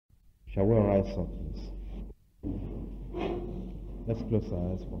Shall we rise up, please? Let's close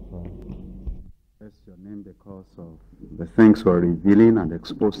our eyes for prayer. Bless your name because of the things we're revealing and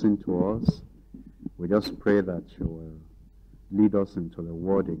exposing to us. We just pray that you will lead us into the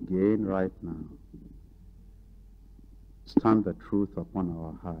word again right now. Stamp the truth upon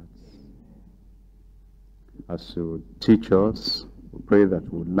our hearts. As you teach us, we pray that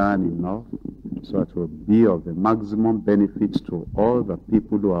we'll learn enough so that we'll be of the maximum benefit to all the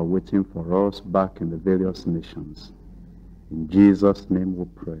people who are waiting for us back in the various nations. In Jesus' name we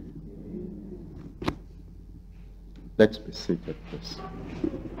pray. Let's be seated, please.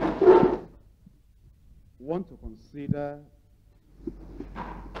 We want to consider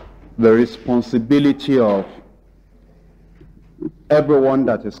the responsibility of everyone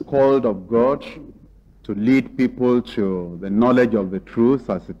that is called of God to lead people to the knowledge of the truth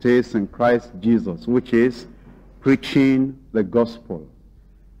as it is in Christ Jesus, which is preaching the gospel.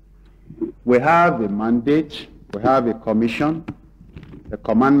 We have a mandate, we have a commission. The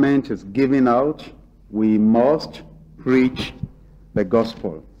commandment is given out. We must preach the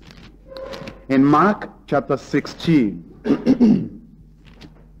gospel. In Mark chapter 16,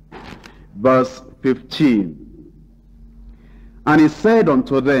 verse 15, and he said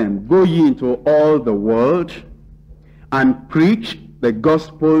unto them, Go ye into all the world, and preach the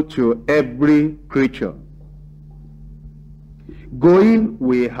gospel to every creature. Going,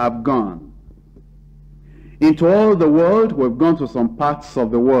 we have gone. Into all the world, we've gone to some parts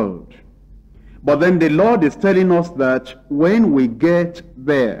of the world. But then the Lord is telling us that when we get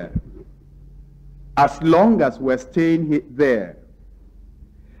there, as long as we're staying there,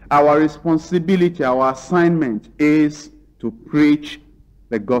 our responsibility, our assignment is to preach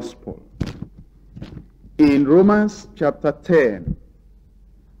the gospel. In Romans chapter 10,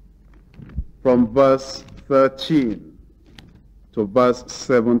 from verse 13 to verse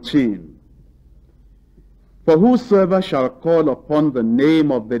 17, For whosoever shall call upon the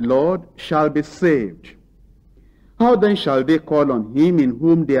name of the Lord shall be saved. How then shall they call on him in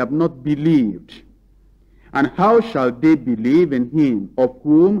whom they have not believed? And how shall they believe in him of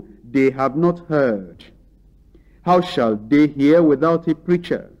whom they have not heard? How shall they hear without a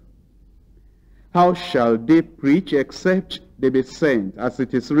preacher? How shall they preach except they be sent? As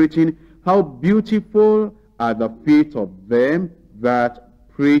it is written, How beautiful are the feet of them that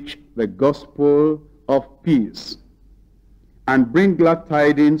preach the gospel of peace, and bring glad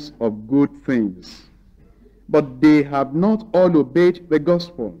tidings of good things. But they have not all obeyed the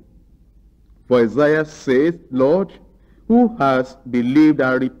gospel. For Isaiah saith, Lord, who has believed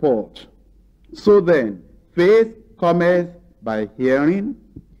our report? So then, faith cometh by hearing,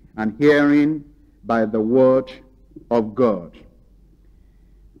 and hearing by the word of God.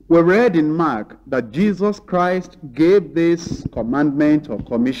 We read in Mark that Jesus Christ gave this commandment or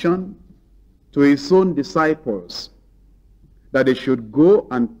commission to his own disciples, that they should go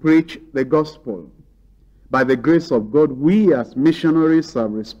and preach the gospel. By the grace of God, we as missionaries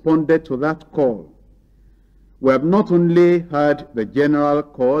have responded to that call. We have not only heard the general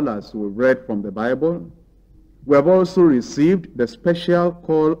call as we read from the Bible, we have also received the special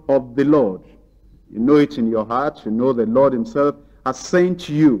call of the Lord. You know it in your heart. You know the Lord himself has sent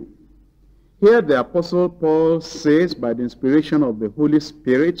you. Here the Apostle Paul says, by the inspiration of the Holy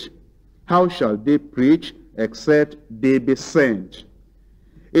Spirit, how shall they preach except they be sent?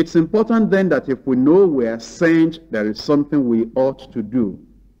 It's important then that if we know we are sent, there is something we ought to do.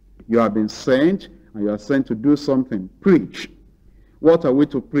 You have been sent, and you are sent to do something. Preach. What are we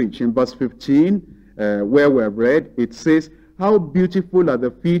to preach? In verse 15, where we have read, it says, How beautiful are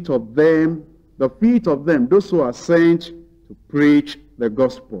the feet of them, those who are sent to preach the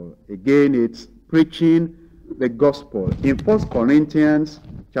gospel. Again, it's preaching the gospel. In 1 Corinthians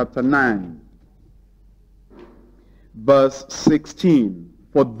chapter 9, verse 16,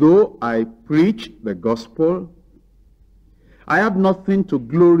 For though I preach the gospel, I have nothing to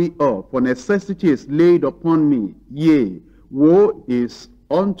glory of, for necessity is laid upon me. Yea, woe is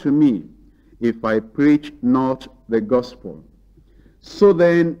unto me, if I preach not the gospel. So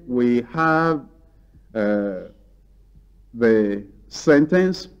then we have the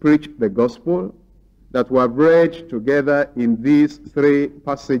sentence, preach the gospel, that we have read together in these three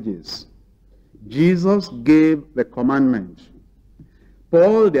passages. Jesus gave the commandment.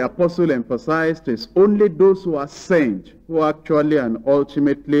 Paul the apostle emphasized it's only those who are sent who actually and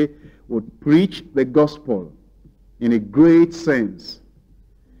ultimately would preach the gospel in a great sense.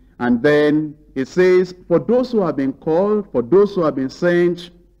 And then it says, for those who have been called, for those who have been sent,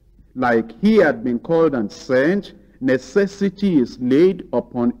 like he had been called and sent, necessity is laid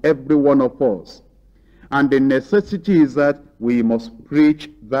upon every one of us. And the necessity is that we must preach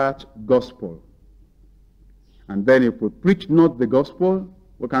that gospel. And then if we preach not the gospel,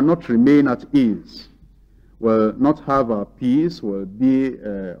 we cannot remain at ease. We'll not have our peace, we'll be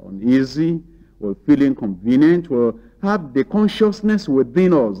uneasy, we'll feel inconvenient, we'll have the consciousness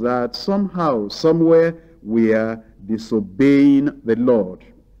within us that somehow, somewhere, we are disobeying the Lord.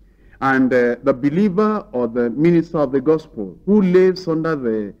 And the believer or the minister of the gospel who lives under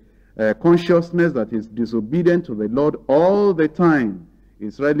the consciousness that is disobedient to the Lord all the time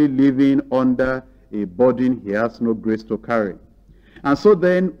is really living under a burden he has no grace to carry. And so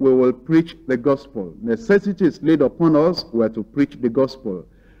then we will preach the gospel. Necessity is laid upon us, we are to preach the gospel.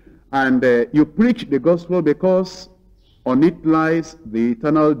 And you preach the gospel because on it lies the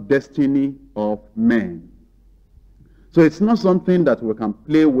eternal destiny of men. So it's not something that we can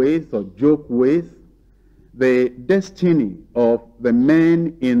play with or joke with. The destiny of the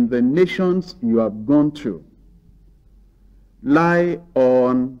men in the nations you have gone to lie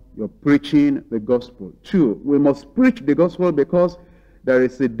on your preaching the gospel. 2, we must preach the gospel because there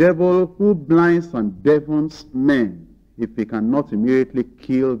is a devil who blinds and deafens men if he cannot immediately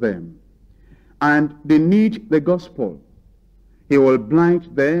kill them. And they need the gospel. He will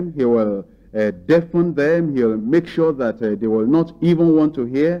blind them, he will deafen them, he will make sure that they will not even want to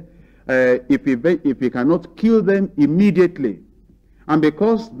hear. If he cannot kill them immediately. And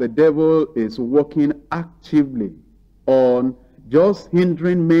because the devil is working actively on just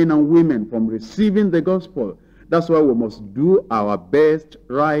hindering men and women from receiving the gospel, that's why we must do our best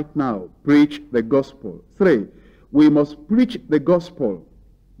right now. Preach the gospel. 3, we must preach the gospel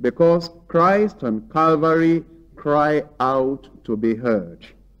because Christ on Calvary cry out to be heard.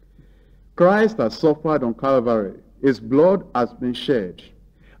 Christ has suffered on Calvary. His blood has been shed.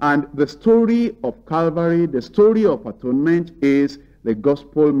 And the story of Calvary, the story of atonement is the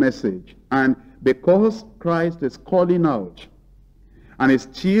gospel message. And because Christ is calling out and is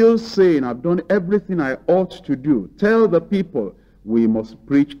still saying, I've done everything I ought to do, tell the people, we must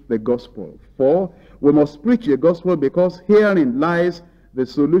preach the gospel. 4, we must preach the gospel because herein lies the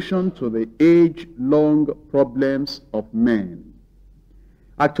solution to the age-long problems of men.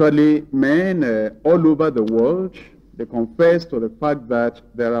 Actually, men all over the world, they confess to the fact that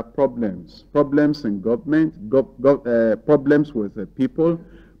there are problems in government, problems with people,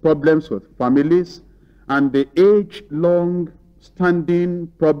 problems with families, and the age-long standing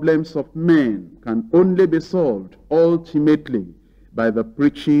problems of men can only be solved ultimately by the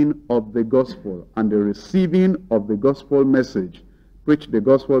preaching of the gospel and the receiving of the gospel message. Preach the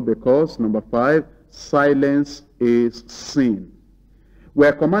gospel because, number 5, silence is sin. We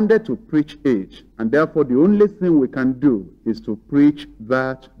are commanded to preach it, and therefore the only thing we can do is to preach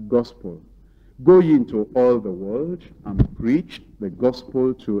that gospel. Go ye into all the world and preach the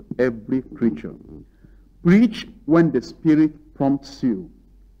gospel to every creature. Preach when the Spirit prompts you.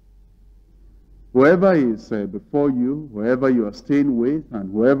 Whoever is before you, whoever you are staying with, and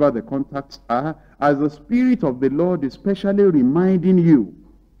whoever the contacts are, as the Spirit of the Lord is specially reminding you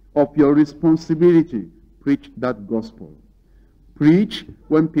of your responsibility, preach that gospel. Preach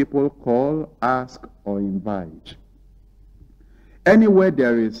when people call, ask, or invite. Anywhere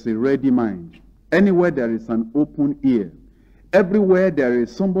there is a ready mind, anywhere there is an open ear, everywhere there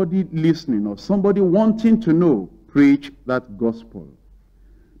is somebody listening or somebody wanting to know, preach that gospel.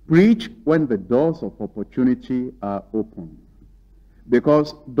 Preach when the doors of opportunity are open.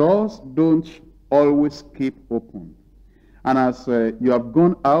 Because doors don't always keep open. And as you have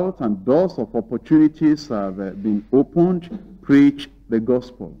gone out and doors of opportunities have been opened, preach the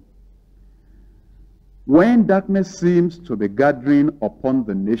gospel. When darkness seems to be gathering upon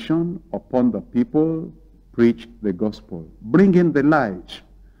the nation, upon the people, preach the gospel. Bring in the light.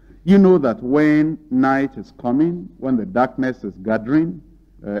 You know that when night is coming, when the darkness is gathering,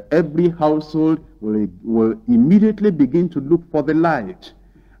 every household will immediately begin to look for the light.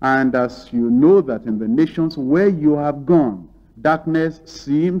 And as you know that in the nations where you have gone, darkness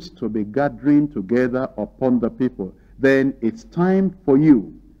seems to be gathering together upon the people, then it's time for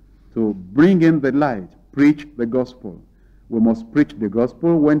you to bring in the light, preach the gospel. We must preach the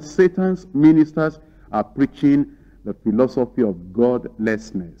gospel when Satan's ministers are preaching the philosophy of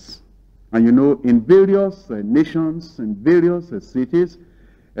godlessness. And you know, in various nations, in various cities,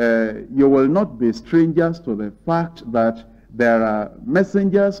 you will not be strangers to the fact that there are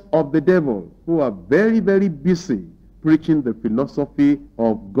messengers of the devil who are very, very busy preaching the philosophy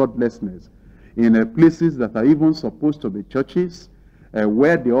of godlessness in places that are even supposed to be churches,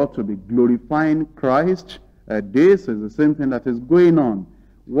 where they ought to be glorifying Christ. This is the same thing that is going on.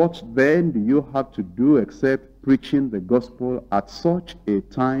 What then do you have to do except preaching the gospel at such a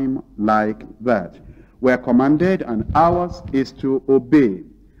time like that? We are commanded, and ours is to obey.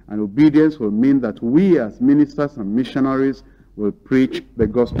 And obedience will mean that we as ministers and missionaries will preach the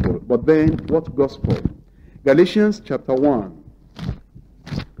gospel. But then, what gospel? Galatians chapter 1,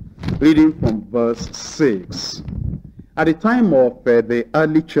 reading from verse 6. At the time of the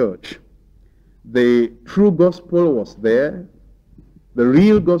early church, the true gospel was there, the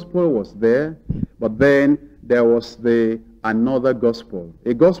real gospel was there, but then there was another gospel,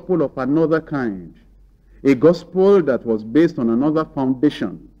 a gospel of another kind, a gospel that was based on another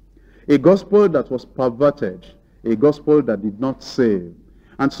foundation, a gospel that was perverted, a gospel that did not save.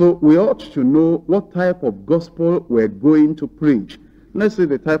 And so we ought to know what type of gospel we're going to preach. Let's see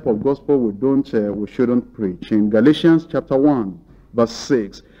the type of gospel we shouldn't preach. In Galatians chapter 1, verse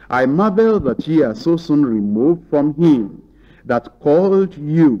 6, I marvel that ye are so soon removed from him that called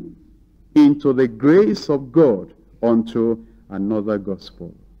you into the grace of God unto another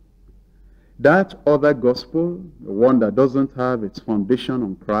gospel. That other gospel, the one that doesn't have its foundation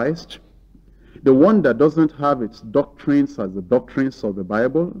on Christ, the one that doesn't have its doctrines as the doctrines of the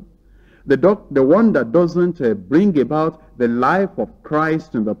Bible, the one that doesn't bring about the life of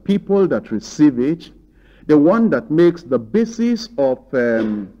Christ in the people that receive it, the one that makes the basis of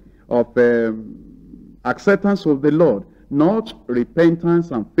acceptance of the Lord, not repentance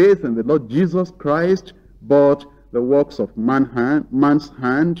and faith in the Lord Jesus Christ, but the works of man's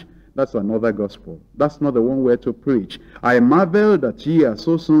hand. That's another gospel. That's not the one we're to preach. I marvel that ye are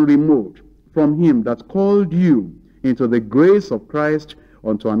so soon removed from him that called you into the grace of Christ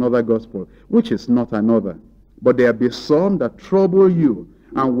unto another gospel, which is not another. But there be some that trouble you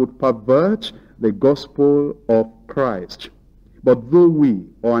and would pervert the gospel of Christ. But though we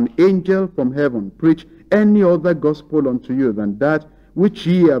or an angel from heaven preach any other gospel unto you than that which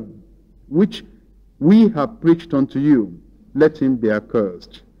we have preached unto you, let him be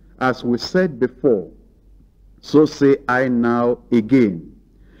accursed. As we said before, so say I now again.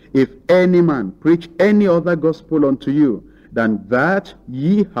 If any man preach any other gospel unto you than that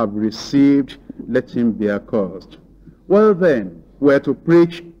ye have received, let him be accursed. Well then, we are to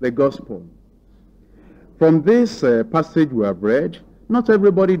preach the gospel. From this passage we have read, not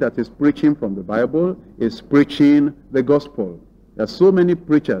everybody that is preaching from the Bible is preaching the gospel. There are so many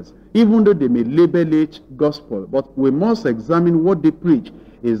preachers, even though they may label it gospel, but we must examine what they preach.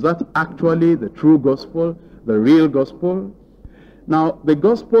 Is that actually the true gospel, the real gospel? Now, the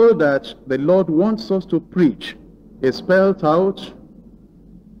gospel that the Lord wants us to preach is spelled out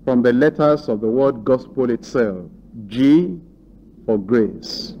from the letters of the word gospel itself. G for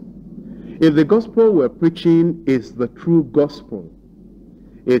grace. If the gospel we're preaching is the true gospel,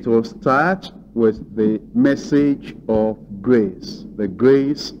 it will start with the message of grace, the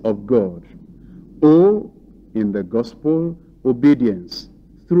grace of God. O, in the gospel, obedience.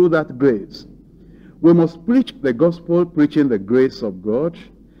 Through that grace, we must preach the gospel, preaching the grace of God.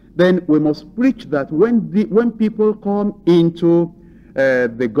 Then we must preach that when people come into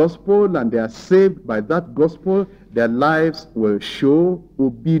the gospel and they are saved by that gospel, their lives will show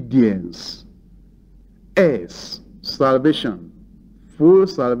obedience. S, salvation. Full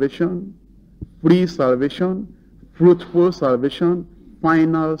salvation, free salvation, fruitful salvation,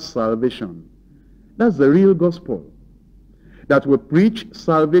 final salvation. That's the real gospel. That we preach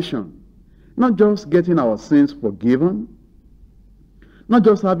salvation, not just getting our sins forgiven, not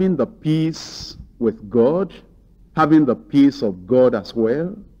just having the peace with God, having the peace of God as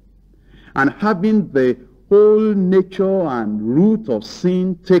well, and having the whole nature and root of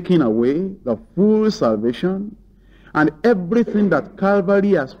sin taken away, the full salvation, and everything that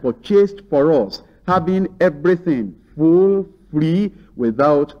Calvary has purchased for us, having everything full, free,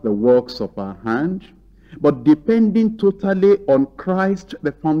 without the works of our hand, but depending totally on Christ,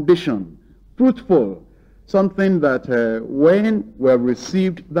 the foundation, fruitful, something that when we have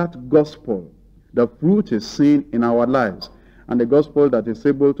received that gospel, the fruit is seen in our lives, and the gospel that is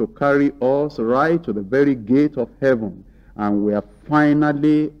able to carry us right to the very gate of heaven, and we are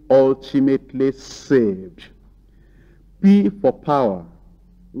finally, ultimately saved. P for power.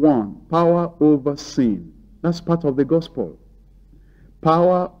 1, power over sin. That's part of the gospel.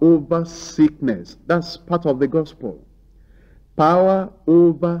 Power over sickness. That's part of the gospel. Power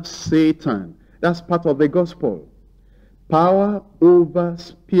over Satan. That's part of the gospel. Power over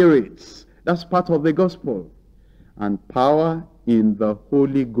spirits. That's part of the gospel. And power in the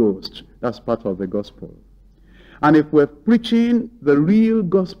Holy Ghost. That's part of the gospel. And if we're preaching the real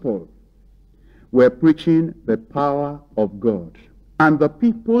gospel, we're preaching the power of God. And the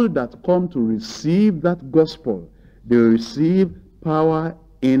people that come to receive that gospel, they receive power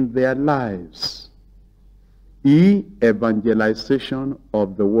in their lives. E, evangelization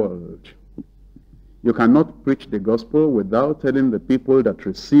of the world. You cannot preach the gospel without telling the people that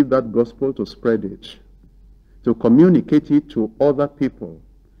receive that gospel to spread it, to communicate it to other people.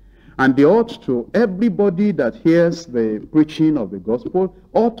 And they ought to, everybody that hears the preaching of the gospel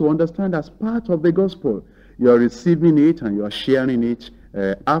ought to understand as part of the gospel. You are receiving it and you are sharing it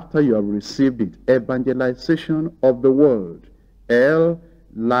after you have received it. Evangelization of the world. L,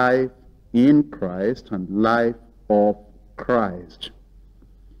 life in Christ and life of Christ.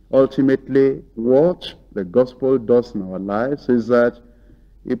 Ultimately, what the gospel does in our lives is that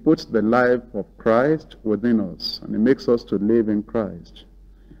it puts the life of Christ within us and it makes us to live in Christ.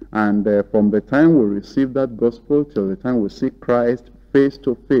 And from the time we receive that gospel till the time we see Christ face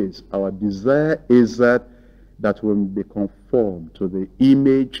to face, our desire is that we will be conformed to the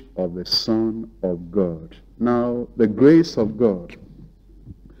image of the Son of God. Now, the grace of God.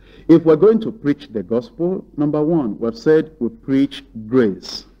 If we're going to preach the gospel, number one, we've said we preach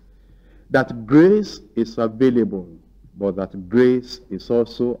grace. That grace is available, but that grace is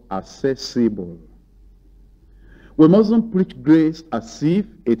also accessible. We mustn't preach grace as if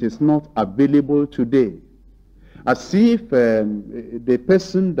it is not available today. As if the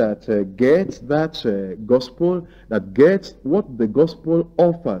person that gets that gospel, that gets what the gospel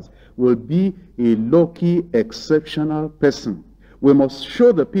offers, will be a lucky, exceptional person. We must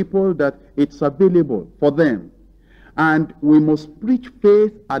show the people that it's available for them. And we must preach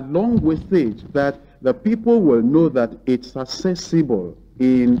faith along with it, that the people will know that it's accessible.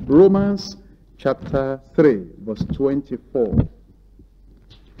 In Romans chapter 3, verse 24.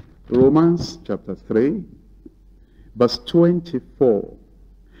 Romans chapter 3, verse 24.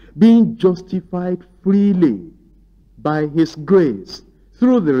 Being justified freely by his grace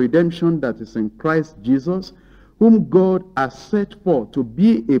through the redemption that is in Christ Jesus, whom God has set forth to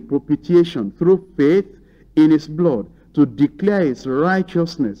be a propitiation through faith in his blood, to declare his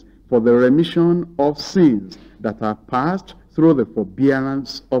righteousness for the remission of sins that are past through the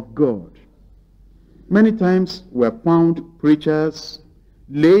forbearance of God. Many times we have found preachers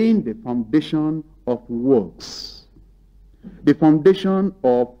laying the foundation of works, the foundation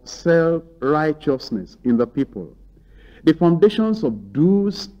of self-righteousness in the people, the foundations of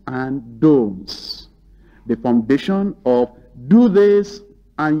do's and don'ts, the foundation of do this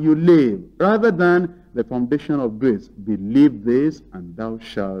and you live, rather than the foundation of grace, believe this and thou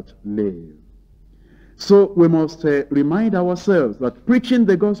shalt live. So we must remind ourselves that preaching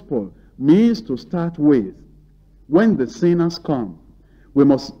the gospel means to start with, when the sinners come, we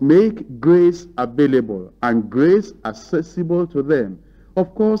must make grace available and grace accessible to them.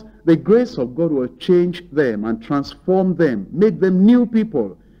 Of course, the grace of God will change them and transform them, make them new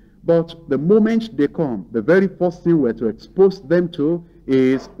people. But the moment they come, the very first thing we're to expose them to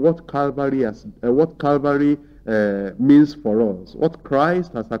is what Calvary means for us, what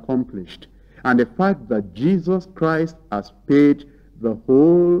Christ has accomplished, and the fact that Jesus Christ has paid the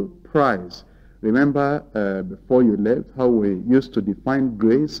whole price. Remember before you left how we used to define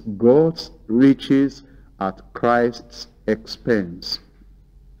grace: God's riches at Christ's expense.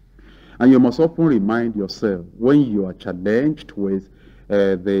 And you must often remind yourself when you are challenged with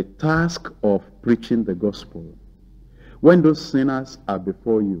the task of preaching the gospel, when those sinners are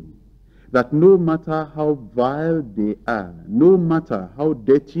before you, that no matter how vile they are, no matter how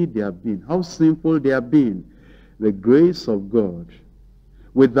dirty they have been, how sinful they have been, the grace of God,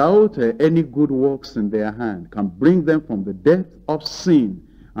 without any good works in their hand, can bring them from the depth of sin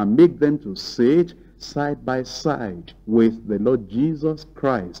and make them to sit side by side with the Lord Jesus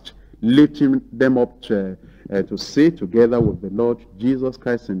Christ, lifting them up to sit together with the Lord Jesus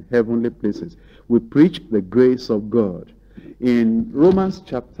Christ in heavenly places. We preach the grace of God. In Romans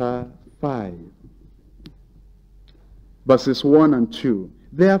chapter 5, verses 1 and 2,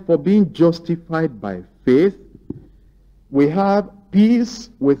 therefore being justified by faith, we have peace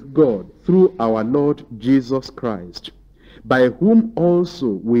with God through our Lord Jesus Christ, by whom also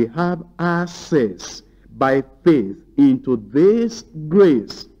we have access by faith into this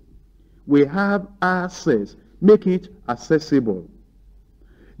grace. We have access. Make it accessible.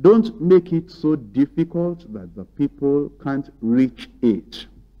 Don't make it so difficult that the people can't reach it.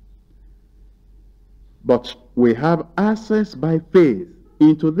 But we have access by faith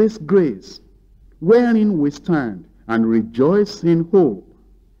into this grace, wherein we stand and rejoice in hope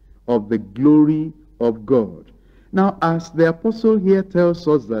of the glory of God. Now, as the apostle here tells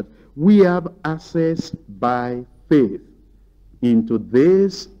us that we have access by faith into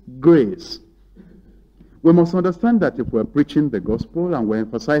this grace, we must understand that if we're preaching the gospel and we're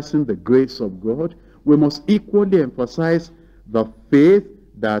emphasizing the grace of God, we must equally emphasize the faith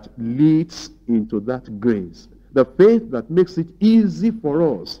that leads into that grace. The faith that makes it easy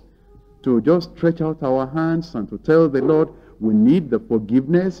for us to just stretch out our hands and to tell the Lord we need the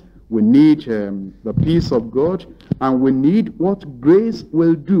forgiveness, we need the peace of God, and we need what grace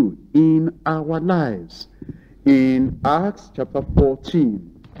will do in our lives. In Acts chapter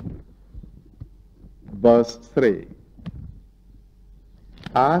 14, verse 3.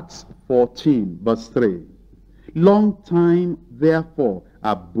 Acts 14, verse 3. Long time, therefore,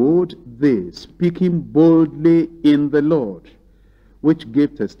 abode they, speaking boldly in the Lord, which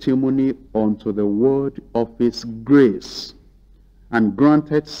gave testimony unto the word of his grace, and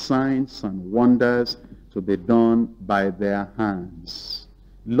granted signs and wonders to be done by their hands.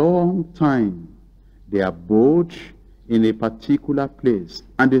 Long time they abode in a particular place,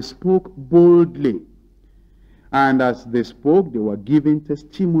 and they spoke boldly. And as they spoke, they were giving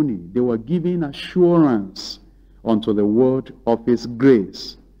testimony, they were giving assurance unto the word of his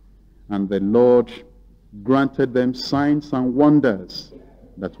grace. And the Lord granted them signs and wonders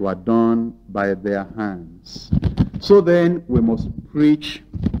that were done by their hands. So then we must preach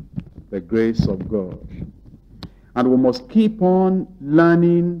the grace of God. And we must keep on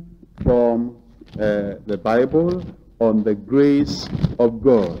learning from the Bible on the grace of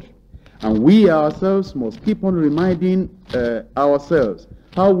God. And we ourselves must keep on reminding ourselves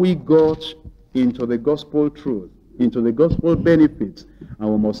how we got into the gospel truth, into the gospel benefits. And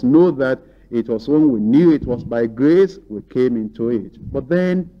we must know that it was when we knew it was by grace we came into it. But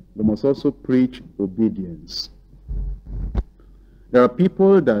then we must also preach obedience. There are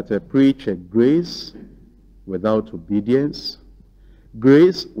people that preach grace without obedience,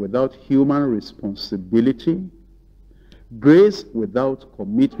 grace without human responsibility, grace without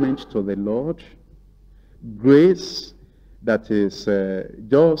commitment to the Lord, grace that is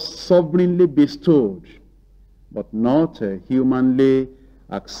just sovereignly bestowed, but not humanly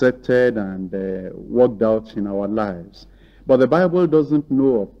accepted and worked out in our lives. But the Bible doesn't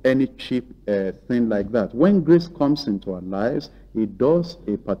know of any cheap thing like that. When grace comes into our lives, it does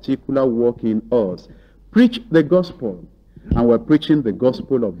a particular work in us. Preach the gospel. And we're preaching the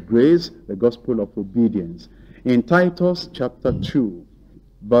gospel of grace, the gospel of obedience. In Titus chapter 2,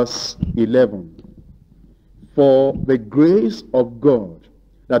 verse 11, for the grace of God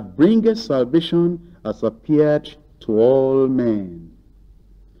that bringeth salvation has appeared to all men.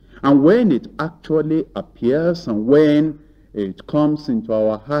 And when it actually appears, and when it comes into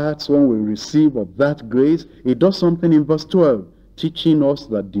our hearts, when we receive of that grace, it does something in verse 12, teaching us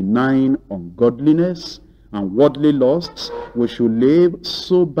that denying ungodliness and worldly lusts, we should live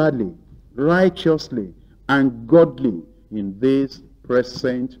soberly, righteously, and godly in this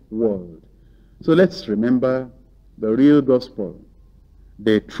present world. So let's remember the real gospel,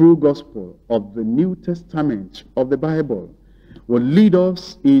 the true gospel of the New Testament of the Bible will lead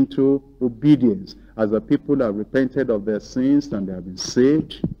us into obedience as the people have repented of their sins and they have been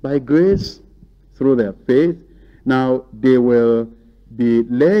saved by grace through their faith. Now they will be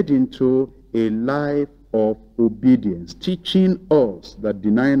led into a life of obedience, teaching us that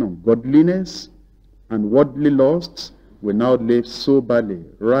denying ungodliness and worldly lusts, we now live soberly,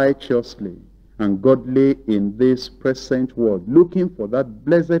 righteously, and godly in this present world, looking for that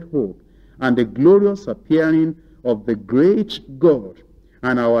blessed hope and the glorious appearing of the great God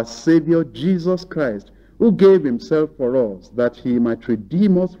and our Savior Jesus Christ, who gave himself for us, that he might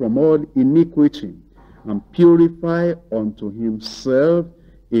redeem us from all iniquity and purify unto himself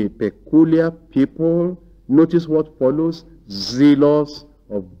a peculiar people. Notice what follows: zealous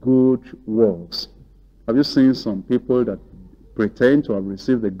of good works. Have you seen some people that pretend to have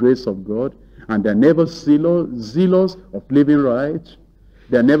received the grace of God, and they're never zealous of living right?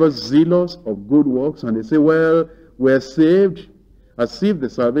 They're never zealous of good works, and they say, well, we're saved, as if the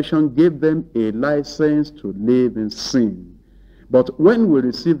salvation gave them a license to live in sin. But when we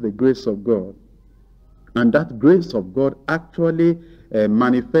receive the grace of God, and that grace of God actually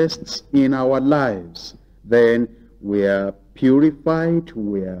manifests in our lives, then we are purified,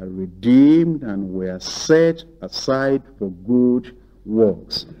 we are redeemed, and we are set aside for good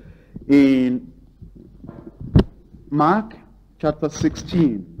works. In Mark chapter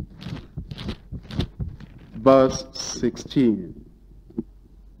 16, verse 16,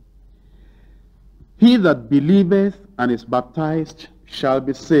 he that believeth and is baptized shall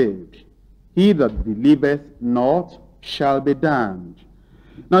be saved. He that believeth not shall be damned.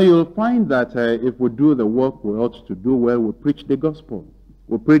 Now you'll find that if we do the work we ought to do well, we preach the gospel.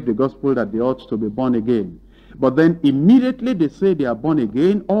 We preach the gospel that they ought to be born again. But then immediately they say they are born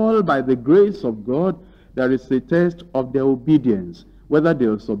again, all by the grace of God. There is a test of their obedience, whether they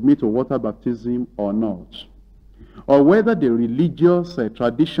will submit to water baptism or not, or whether the religious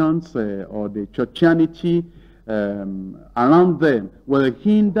traditions or the churchianity around them will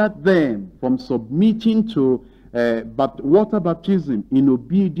hinder them from submitting to water baptism in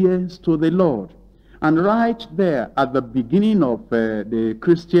obedience to the Lord. And right there at the beginning of the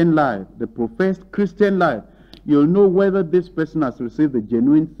Christian life, the professed Christian life, you'll know whether this person has received the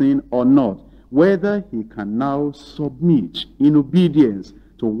genuine thing or not, whether he can now submit in obedience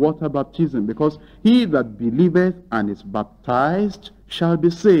to water baptism, because he that believeth and is baptized shall be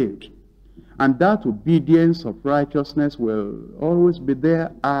saved. And that obedience of righteousness will always be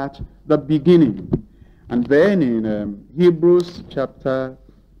there at the beginning. And then in Hebrews chapter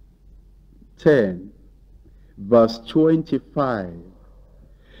 10, verse 25,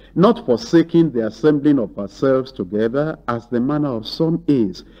 not forsaking the assembling of ourselves together, as the manner of some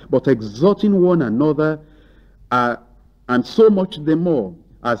is, but exhorting one another, and so much the more,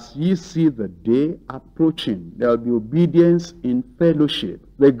 as ye see the day approaching. There will be obedience in fellowship.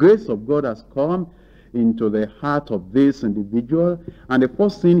 The grace of God has come into the heart of this individual, and the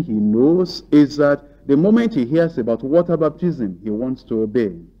first thing he knows is that the moment he hears about water baptism, he wants to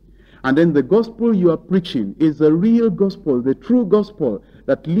obey. And then the gospel you are preaching is the real gospel, the true gospel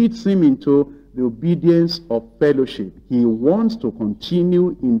that leads him into the obedience of fellowship. He wants to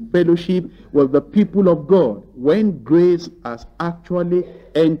continue in fellowship with the people of God when grace has actually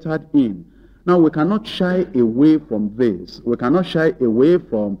entered in. Now, we cannot shy away from this. We cannot shy away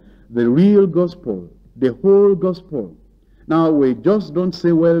from the real gospel, the whole gospel. Now, we just don't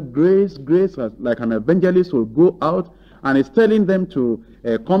say, well, grace, like an evangelist will go out and is telling them to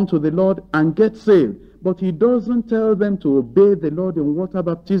come to the Lord and get saved. But he doesn't tell them to obey the Lord in water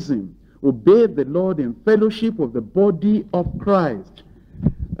baptism. Obey the Lord in fellowship of the body of Christ.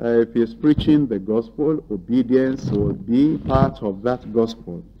 If he is preaching the gospel, obedience will be part of that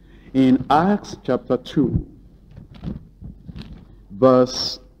gospel. In Acts chapter 2,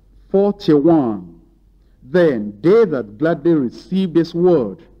 verse 41, then they that gladly received this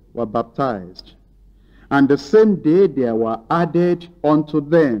word were baptized. And the same day there were added unto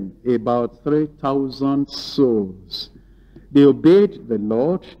them about 3,000 souls. They obeyed the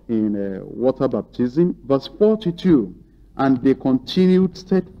Lord in water baptism. Verse 42, and they continued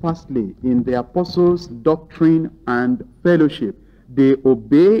steadfastly in the apostles' doctrine and fellowship. They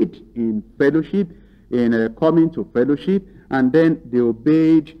obeyed in fellowship, in coming to fellowship, and then they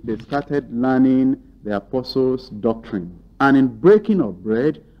obeyed, they started learning the apostles' doctrine, and in breaking of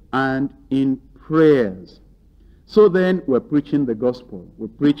bread, and in prayers. So then we're preaching the gospel. We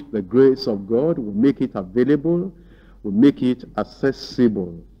preach the grace of God. We make it available. We make it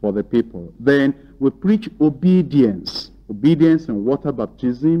accessible for the people. Then we preach obedience. Obedience in water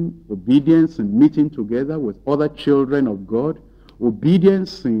baptism. Obedience in meeting together with other children of God.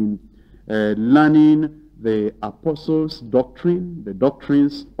 Obedience in learning the apostles' doctrine, the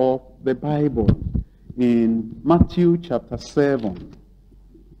doctrines of the Bible. In Matthew chapter 7,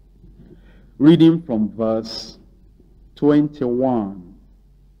 reading from verse 21.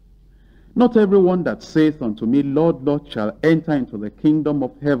 Not everyone that saith unto me, Lord, Lord, shall enter into the kingdom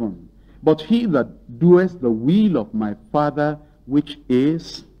of heaven, but he that doeth the will of my Father which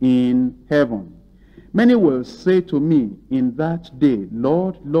is in heaven. Many will say to me in that day,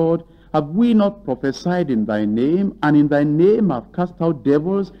 Lord, Lord, have we not prophesied in thy name, and in thy name have cast out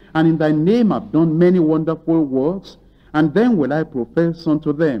devils, and in thy name have done many wonderful works? And then will I profess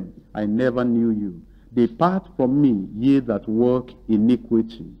unto them, I never knew you. Depart from me, ye that work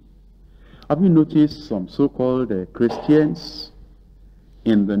iniquity. Have you noticed some so-called Christians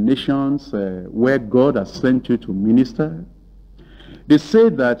in the nations where God has sent you to minister? They say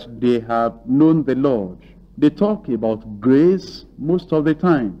that they have known the Lord. They talk about grace most of the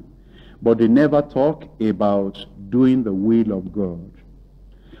time, but they never talk about doing the will of God.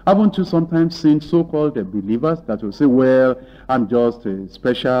 Haven't you sometimes seen so-called believers that will say, well, I'm just a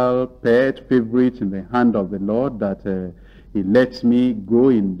special pet favorite in the hand of the Lord, that he lets me go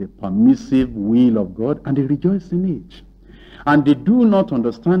in the permissive will of God, and they rejoice in it. And they do not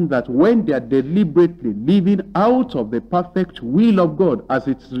understand that when they are deliberately living out of the perfect will of God as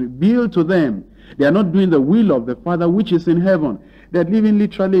it's revealed to them, they are not doing the will of the Father which is in heaven. They are living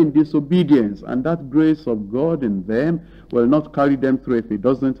literally in disobedience, and that grace of God in them will not carry them through if it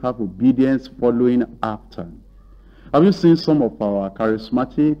doesn't have obedience following after. Have you seen some of our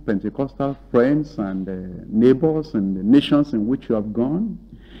charismatic Pentecostal friends and neighbors in the nations in which you have gone?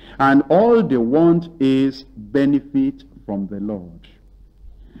 And all they want is benefit from the Lord.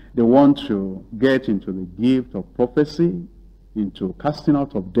 They want to get into the gift of prophecy, into casting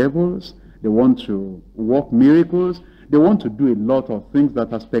out of devils. They want to work miracles. They want to do a lot of things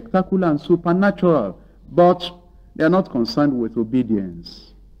that are spectacular and supernatural, but they are not concerned with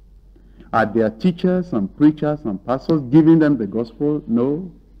obedience. Are there teachers and preachers and pastors giving them the gospel?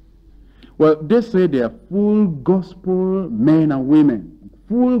 No. Well, they say they are full gospel men and women.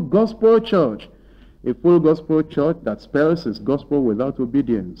 Full gospel church. A full gospel church that spells its gospel without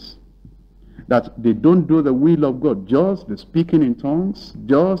obedience. That they don't do the will of God. Just the speaking in tongues,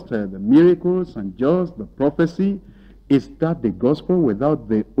 just the miracles, and just the prophecy. Is that the gospel without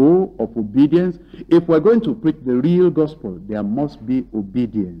the O of obedience? If we're going to preach the real gospel, there must be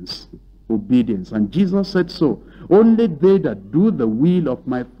obedience. Obedience. And Jesus said so. Only they that do the will of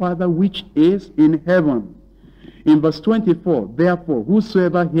my Father which is in heaven. In verse 24, therefore,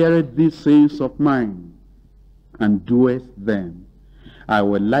 whosoever heareth these sayings of mine, and doeth them, I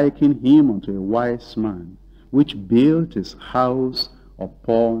will liken him unto a wise man, which built his house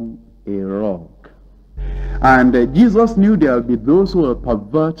upon a rock. And Jesus knew there will be those who will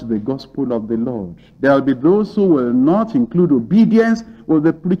pervert the gospel of the Lord. There will be those who will not include obedience with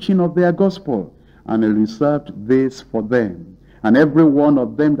the preaching of their gospel. And he reserved this for them. And every one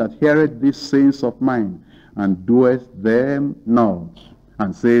of them that heareth these sayings of mine, and doeth them not,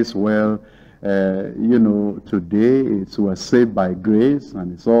 and says, well, today we're saved by grace,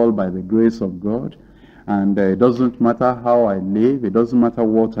 and it's all by the grace of God. And it doesn't matter how I live, it doesn't matter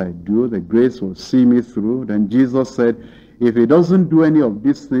what I do, the grace will see me through. Then Jesus said, if he doesn't do any of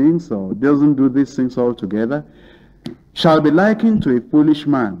these things, or doesn't do these things altogether, shall be likened to a foolish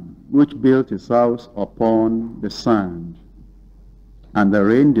man, which built his house upon the sand. And the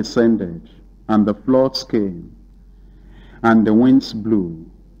rain descended, and the floods came, and the winds blew,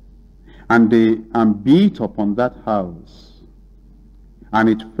 and beat upon that house, and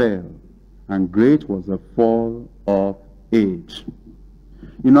it fell. And great was the fall of it.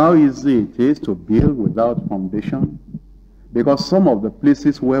 You know how easy it is to build without foundation? Because some of the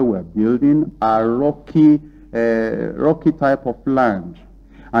places where we're building are rocky type of land.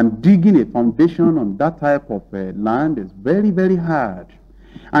 And digging a foundation on that type of land is very, very hard.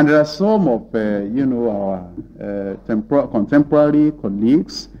 And there are some of our contemporary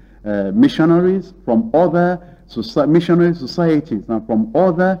colleagues, missionaries from other missionary societies and from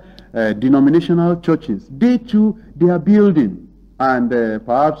other denominational churches. They too, they are building, and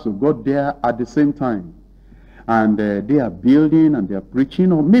perhaps we got there at the same time, and they are building and they are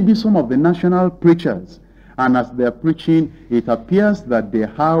preaching, or maybe some of the national preachers, and as they are preaching, it appears that the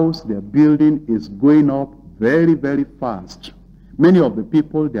house they are building is going up very, very fast. Many of the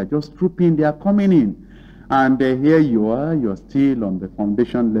people, they are just trooping, they are coming in, and here you are, you're still on the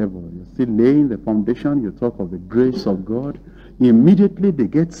foundation level, you're still laying the foundation. You talk of the grace of God. Immediately they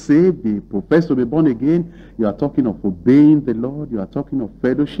get saved, they profess to be born again. You are talking of obeying the Lord. You are talking of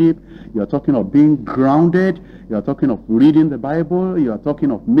fellowship. You are talking of being grounded. You are talking of reading the Bible. You are talking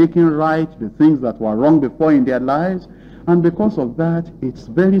of making right the things that were wrong before in their lives. And because of that, it's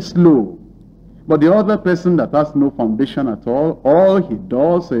very slow. But the other person that has no foundation at all he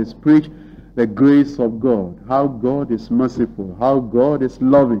does is preach the grace of God. How God is merciful. How God is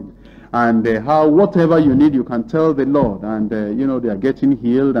loving. And how whatever you need, you can tell the Lord. And, they are getting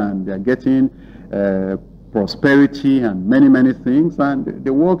healed, and they are getting prosperity and many, many things. And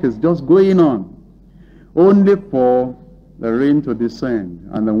the work is just going on. Only for the rain to descend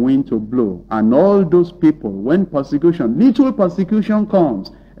and the wind to blow. And all those people, when little persecution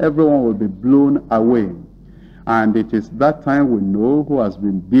comes, everyone will be blown away. And it is that time we know who has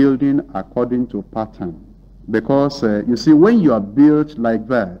been building according to pattern. Because, you see, when you are built like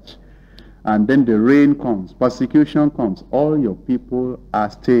that, and then the rain comes, persecution comes, all your people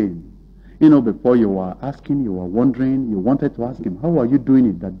are staying. Before you were asking, you were wondering, you wanted to ask him, how are you doing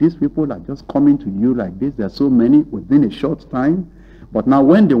it? That these people are just coming to you like this. There are so many within a short time. But now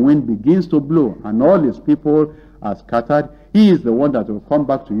when the wind begins to blow and all his people are scattered, he is the one that will come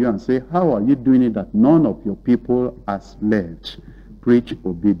back to you and say, how are you doing it that none of your people has left? Preach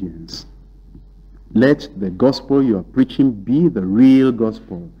obedience. Let the gospel you are preaching be the real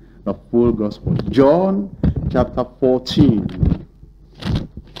gospel. The full gospel. John chapter 14.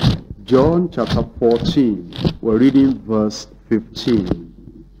 John chapter 14. We're reading verse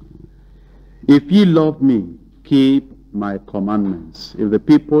 15. If ye love me, keep my commandments. If the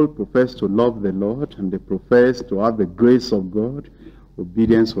people profess to love the Lord and they profess to have the grace of God,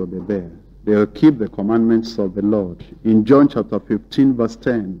 obedience will be there. They will keep the commandments of the Lord. In John chapter 15 verse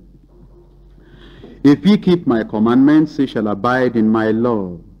 10. If ye keep my commandments, ye shall abide in my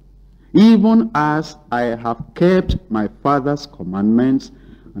love, even as I have kept my Father's commandments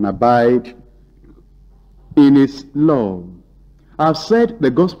and abide in his love. I've said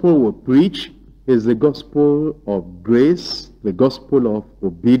the gospel we preach is the gospel of grace, the gospel of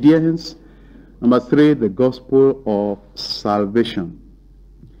obedience. Number 3, the gospel of salvation.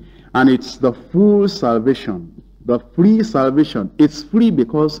 And it's the full salvation, the free salvation. It's free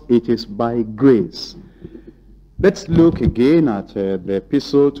because it is by grace. Let's look again at the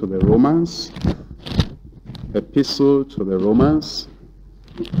epistle to the Romans. Epistle to the Romans,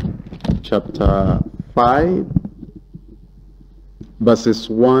 chapter 5, verses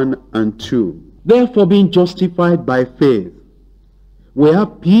 1 and 2. Therefore, being justified by faith, we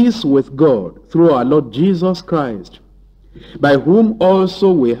have peace with God through our Lord Jesus Christ, by whom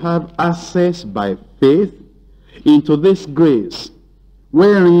also we have access by faith into this grace,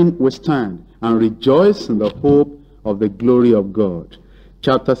 wherein we stand and rejoice in the hope of the glory of God.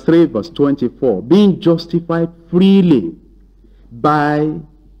 Chapter 3, verse 24. Being justified freely by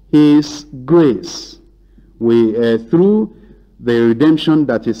his grace, we through the redemption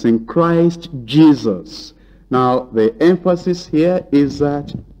that is in Christ Jesus. Now, the emphasis here is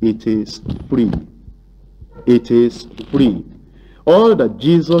that it is free. It is free. All that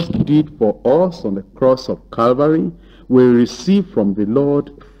Jesus did for us on the cross of Calvary, we receive from the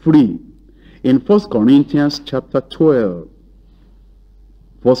Lord free. In 1 Corinthians chapter 12,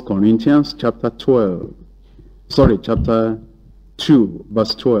 1 Corinthians chapter 12, chapter 2,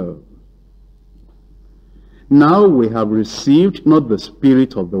 verse 12. Now we have received not the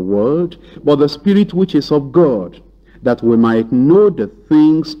spirit of the world, but the Spirit which is of God, that we might know the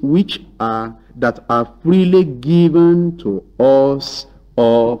things that are freely given to us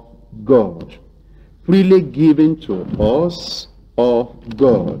of God. Freely given to us of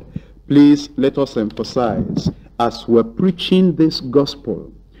God. Please let us emphasize, as we're preaching this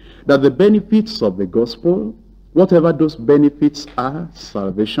gospel, that the benefits of the gospel, whatever those benefits are,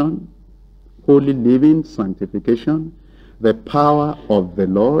 salvation, holy living, sanctification, the power of the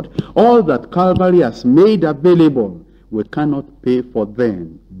Lord, all that Calvary has made available, we cannot pay for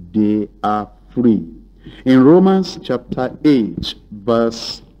them. They are free. In Romans chapter 8,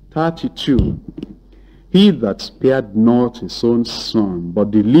 verse 32, he that spared not his own son,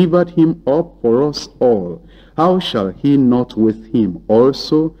 but delivered him up for us all, how shall he not with him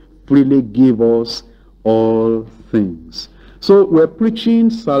also freely give us all things? So we're preaching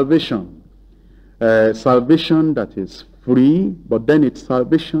salvation. Salvation that is free, but then it's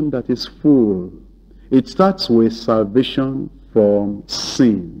salvation that is full. It starts with salvation from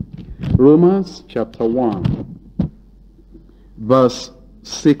sin. Romans chapter 1, verse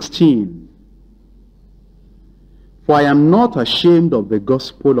 16. For I am not ashamed of the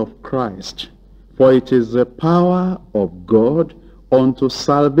gospel of Christ, for it is the power of God unto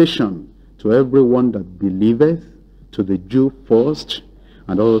salvation to everyone that believeth, to the Jew first,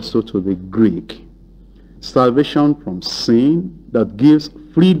 and also to the Greek. Salvation from sin, that gives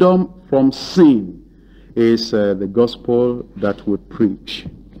freedom from sin, is the gospel that we preach.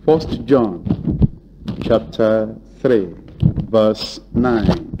 1 John chapter 3, verse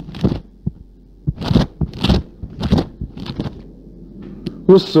 9.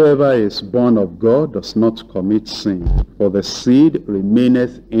 Whosoever is born of God does not commit sin, for the seed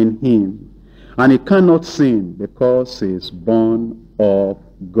remaineth in him, and he cannot sin because he is born of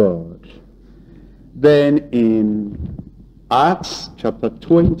God. Then in Acts chapter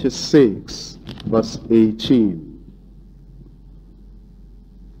 26, verse 18.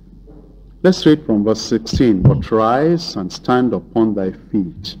 Let's read from verse 16. But rise and stand upon thy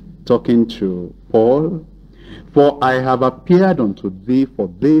feet, talking to Paul. For I have appeared unto thee for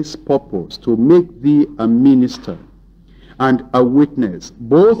this purpose, to make thee a minister and a witness,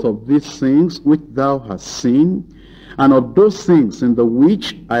 both of these things which thou hast seen, and of those things in the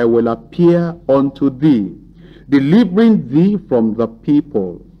which I will appear unto thee, delivering thee from the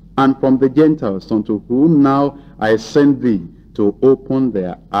people and from the Gentiles, unto whom now I send thee, to open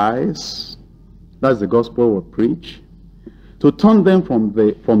their eyes. That's the gospel we preach. To turn them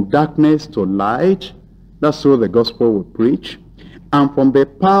from darkness to light. That's through the gospel we preach. And from the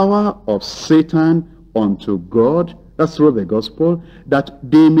power of Satan unto God. That's through the gospel, that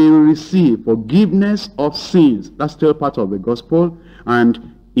they may receive forgiveness of sins. That's still part of the gospel.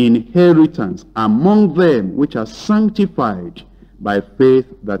 And inheritance among them which are sanctified by faith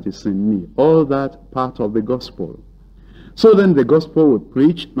that is in me. All that part of the gospel. So then the gospel we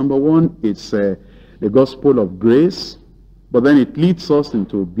preach, number one, it's the gospel of grace. But then it leads us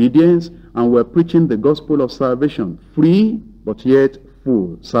into obedience. And we're preaching the gospel of salvation. Free, but yet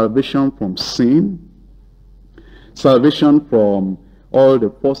full. Salvation from sin. Salvation from all the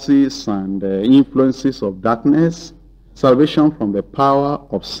forces and influences of darkness. Salvation from the power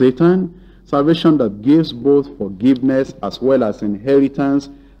of Satan. Salvation that gives both forgiveness as well as inheritance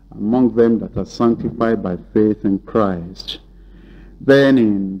among them that are sanctified by faith in Christ. Then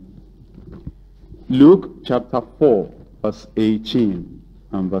in Luke chapter 4, verse 18.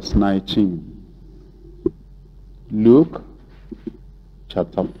 and verse 19. Luke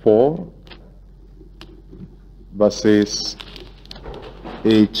chapter 4, verses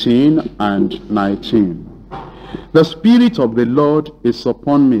 18 and 19. The Spirit of the Lord is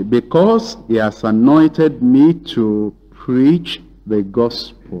upon me, because he has anointed me to preach the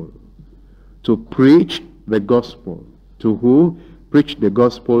gospel. To preach the gospel. To who? Preach the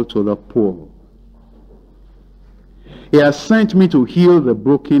gospel to the poor. He has sent me to heal the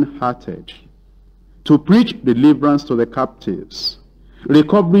brokenhearted, to preach deliverance to the captives,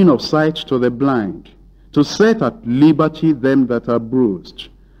 recovering of sight to the blind, to set at liberty them that are bruised,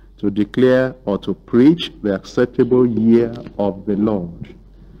 to declare or to preach the acceptable year of the Lord.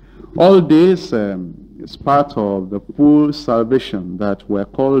 All this is part of the full salvation that we're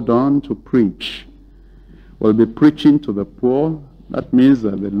called on to preach. We'll be preaching to the poor. That means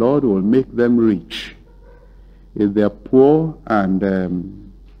that the Lord will make them rich. If they are poor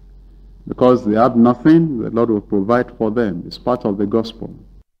and because they have nothing, the Lord will provide for them. It's part of the gospel.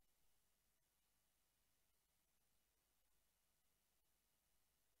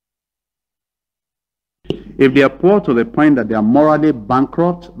 If they are poor to the point that they are morally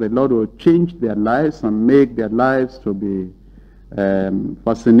bankrupt, the Lord will change their lives and make their lives to be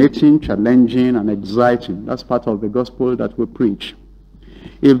fascinating, challenging, and exciting. That's part of the gospel that we preach.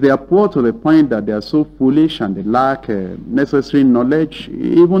 If they are poor to the point that they are so foolish and they lack necessary knowledge,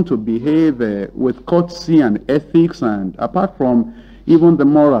 even to behave with courtesy and ethics, and apart from even the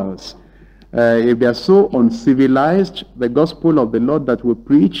morals, if they are so uncivilized, the gospel of the Lord that we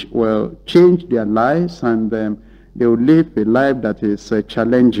preach will change their lives, and they will live a life that is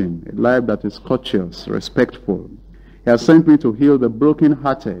challenging, a life that is courteous, respectful. He has sent me to heal the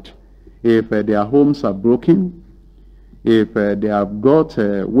brokenhearted. If their homes are broken, if they have got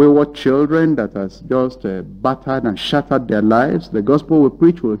wayward children that has just battered and shattered their lives, the gospel we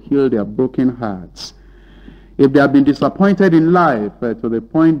preach will heal their broken hearts. If they have been disappointed in life to the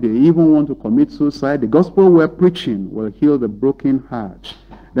point they even want to commit suicide, the gospel we're preaching will heal the broken heart.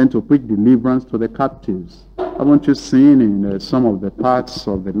 Then to preach deliverance to the captives. Haven't you seen in some of the parts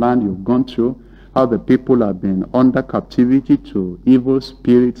of the land you've gone through how the people have been under captivity to evil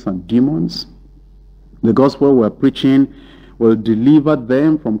spirits and demons? The gospel we're preaching will deliver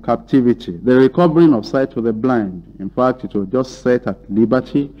them from captivity. The recovering of sight to the blind. In fact, it will just set at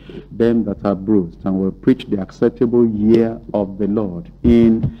liberty them that are bruised, and will preach the acceptable year of the Lord.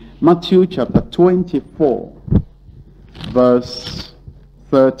 In Matthew chapter 24, verse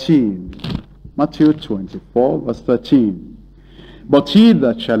 13. Matthew 24, verse 13. But he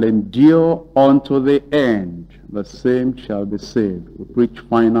that shall endure unto the end, the same shall be saved. We preach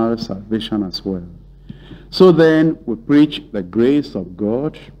final salvation as well. So then, we preach the grace of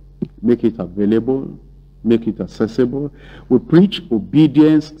God, make it available, make it accessible. We preach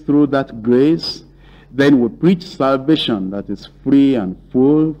obedience through that grace. Then we preach salvation that is free and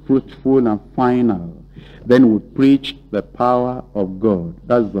full, fruitful and final. Then we preach the power of God.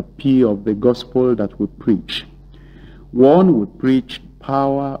 That's the P of the gospel that we preach. One, we preach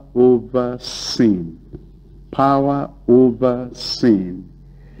power over sin. Power over sin.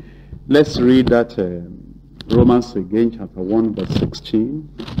 Let's read that Romans again, chapter 1, verse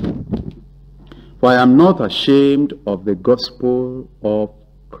 16. For I am not ashamed of the gospel of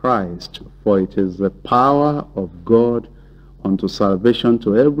Christ, for it is the power of God unto salvation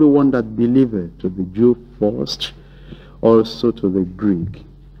to everyone that believeth, to the Jew first, also to the Greek.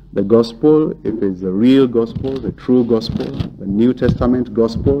 The gospel, if it's the real gospel, the true gospel, the New Testament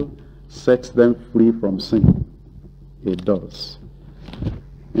gospel, sets them free from sin. It does.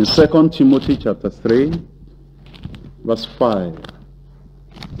 In 2 Timothy chapter 3, verse 5,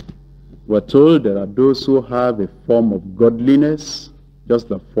 we're told there are those who have a form of godliness, just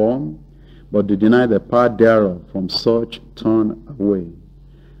the form, but they deny the power thereof. From such turn away.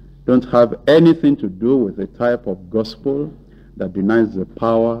 Don't have anything to do with the type of gospel that denies the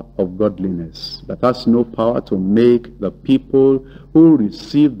power of godliness, that has no power to make the people who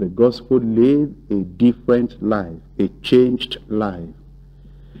receive the gospel live a different life, a changed life.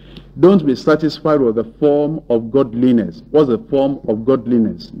 Don't be satisfied with the form of godliness. What's the form of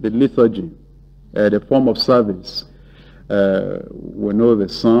godliness? The liturgy, the form of service. We know the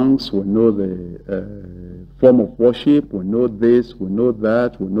songs, we know the form of worship, we know this, we know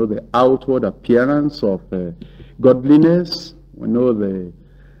that, we know the outward appearance of godliness, we know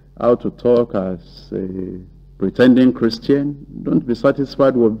how to talk as a pretending Christian. Don't be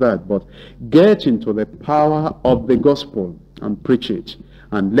satisfied with that, but get into the power of the gospel and preach it.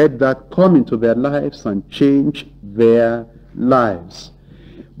 And let that come into their lives and change their lives.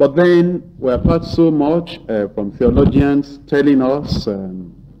 But then we have heard so much from theologians telling us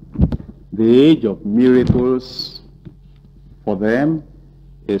the age of miracles for them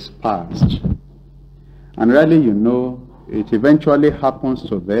is past. And really, you know, it eventually happens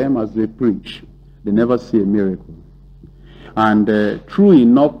to them as they preach. They never see a miracle. And true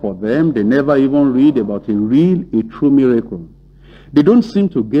enough for them, they never even read about a true miracle. They don't seem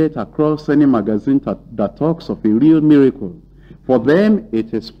to get across any magazine that talks of a real miracle. For them,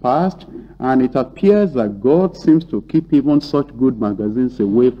 it is past, and it appears that God seems to keep even such good magazines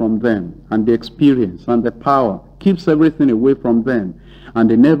away from them. And the experience and the power keeps everything away from them. And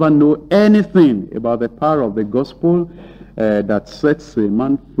they never know anything about the power of the gospel that sets a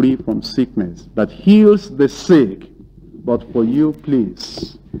man free from sickness, that heals the sick. But for you,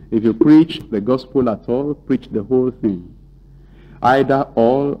 please, if you preach the gospel at all, preach the whole thing. Either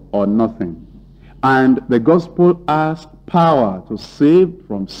all or nothing. And the gospel has power to save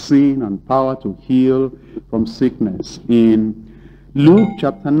from sin and power to heal from sickness. In Luke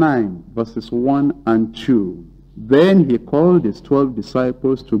chapter 9, verses 1 and 2, then he called his 12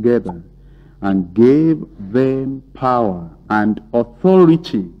 disciples together and gave them power and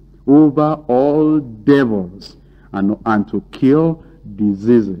authority over all devils and to cure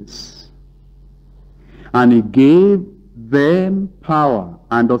diseases. And he gave them power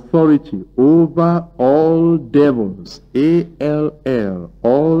and authority over all devils, A-L-L,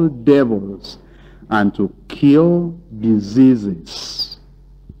 all devils, and to cure diseases.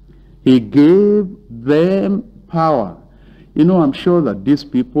 He gave them power. You know, I'm sure that these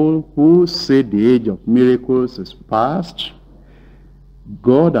people who say the age of miracles is past,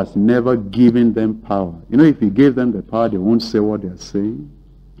 God has never given them power. You know, if he gave them the power, they won't say what they're saying.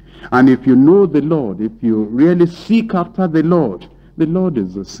 And if you know the Lord, if you really seek after the Lord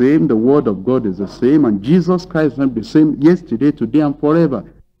is the same, the word of God is the same, and Jesus Christ is the same yesterday, today, and forever.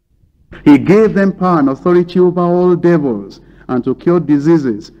 He gave them power and authority over all devils and to cure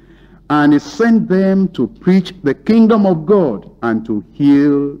diseases. And he sent them to preach the kingdom of God and to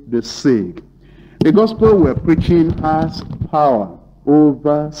heal the sick. The gospel we're preaching has power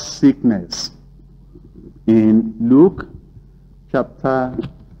over sickness. In Luke chapter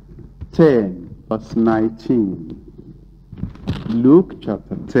 10, verse 19. Luke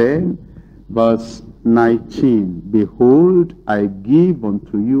chapter 10, verse 19. Behold, I give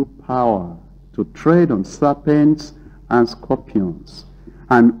unto you power to tread on serpents and scorpions,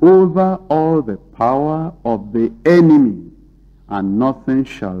 and over all the power of the enemy, and nothing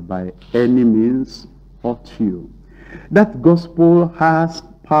shall by any means hurt you. That gospel has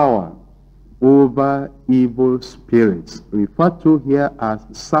power over evil spirits, referred to here as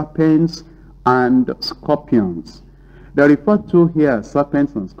serpents and scorpions. They're referred to here as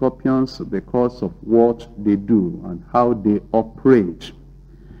serpents and scorpions because of what they do and how they operate.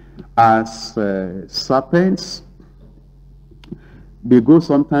 As serpents, they go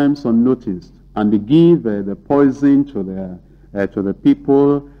sometimes unnoticed, and they give the poison to the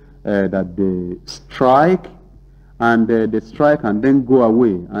people that they strike, and they strike and then go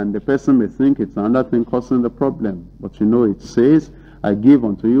away, and the person may think it's another thing causing the problem. But you know, it says, I give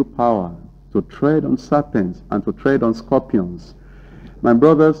unto you power to tread on serpents and to tread on scorpions. My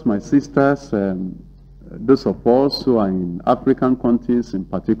brothers, my sisters, those of us who are in African countries in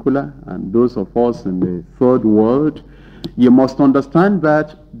particular, and those of us in the third world, you must understand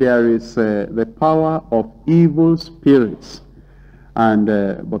that there is the power of evil spirits. And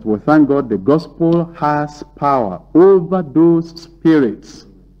but we thank God the gospel has power over those spirits.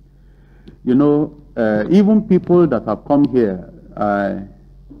 You know, even people that have come here, I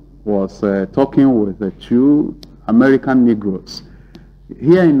was talking with two American Negroes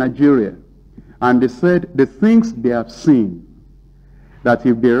here in Nigeria, and they said the things they have seen, that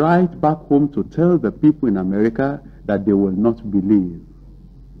if they write back home to tell the people in America, that they will not believe.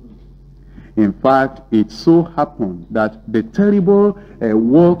 In fact, it so happened that the terrible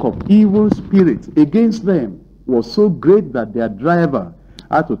work of evil spirits against them was so great that their driver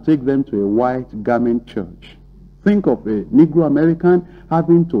had to take them to a white garment church. Think of a Negro American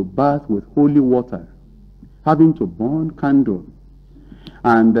having to bath with holy water, having to burn candle,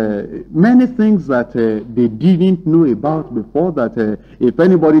 and many things that they didn't know about before, that if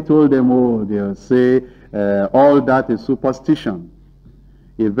anybody told them, oh, they'll say, all that is superstition.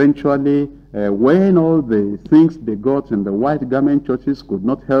 Eventually, when all the things they got in the white garment churches could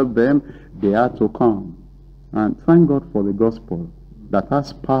not help them, they had to come. And thank God for the gospel that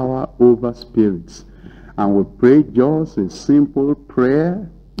has power over spirits. And we prayed just a simple prayer,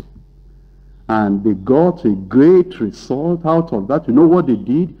 and they got a great result out of that. You know what they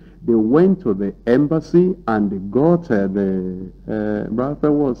did? They went to the embassy and they got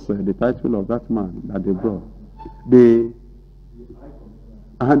brother, what's the title of that man that they brought? The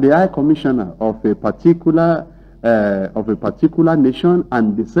High Commissioner of a particular nation,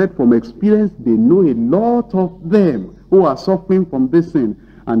 and they said from experience they know a lot of them who are suffering from this sin.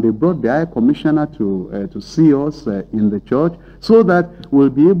 And they brought the High Commissioner to see us in the church, so that we'll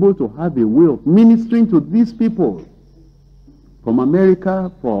be able to have a way of ministering to these people from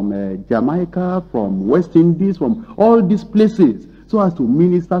America, from Jamaica, from West Indies, from all these places, so as to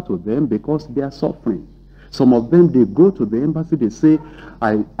minister to them because they are suffering. Some of them, they go to the embassy, they say,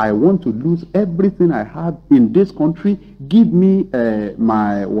 I want to lose everything I have in this country. Give me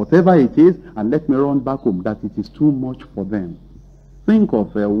my whatever it is and let me run back home. That it is too much for them. Think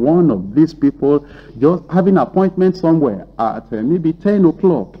of one of these people just having an appointment somewhere at maybe 10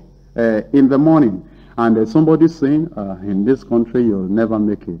 o'clock in the morning. And somebody saying, in this country you'll never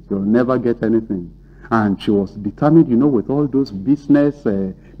make it. You'll never get anything. And she was determined, you know, with all those business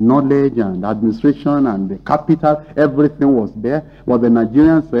knowledge and administration and the capital, everything was there. But the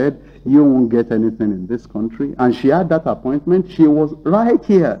Nigerian said, you won't get anything in this country. And she had that appointment. She was right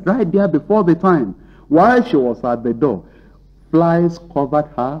here, right there before the time. While she was at the door, flies covered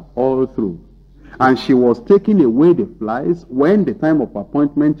her all through. And she was taking away the flies when the time of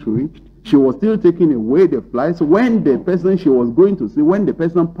appointment reached. She was still taking away the flies when the person she was going to see, when the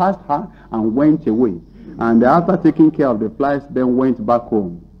person passed her and went away. And after taking care of the flies, then went back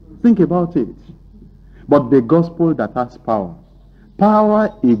home. Think about it. But the gospel that has power. Power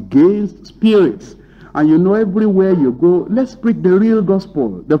against spirits. And you know, everywhere you go, let's preach the real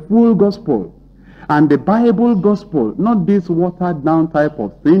gospel, the full gospel. And the Bible gospel, not this watered down type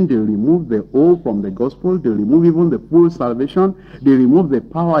of thing. They remove the old from the gospel. They remove even the full salvation. They remove the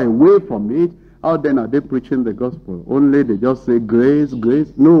power away from it. How then are they preaching the gospel? Only they just say grace,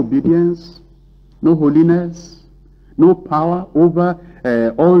 grace, no obedience, no holiness, no power over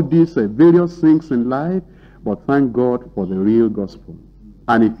all these various things in life. But thank God for the real gospel.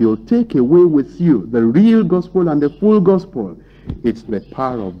 And if you take away with you the real gospel and the full gospel, it's the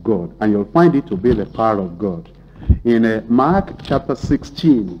power of God, and you'll find it to be the power of God. In Mark chapter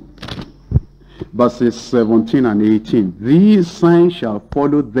 16, verses 17 and 18, these signs shall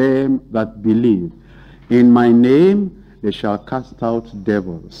follow them that believe. In my name they shall cast out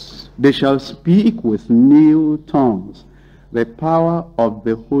devils. They shall speak with new tongues. The power of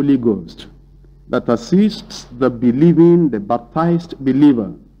the Holy Ghost that assists the believing, the baptized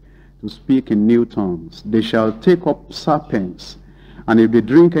believer, to speak in new tongues. They shall take up serpents, and if they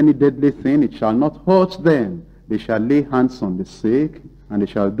drink any deadly thing, it shall not hurt them. They shall lay hands on the sick, and they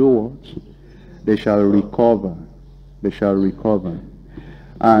shall do what? They shall recover. They shall recover.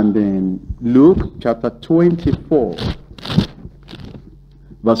 And in Luke chapter 24,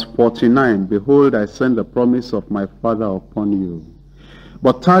 verse 49, behold, I send the promise of my Father upon you.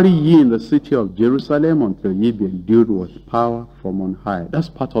 But tarry ye in the city of Jerusalem until ye be endued with power from on high. That's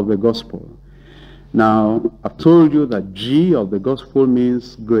part of the gospel. Now, I've told you that G of the gospel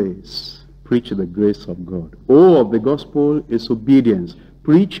means grace. Preach the grace of God. O of the gospel is obedience.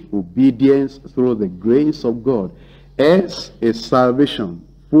 Preach obedience through the grace of God. S is salvation.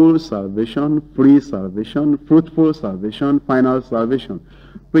 Full salvation, free salvation, fruitful salvation, final salvation.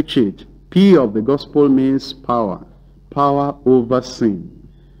 Preach it. P of the gospel means power. Power over sin,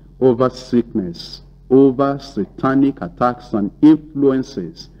 over sickness, over satanic attacks and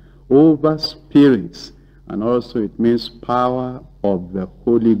influences, over spirits, and also it means power of the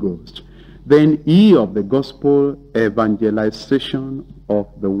Holy Ghost. Then E of the gospel, evangelization of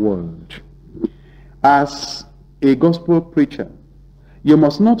the world. As a gospel preacher, you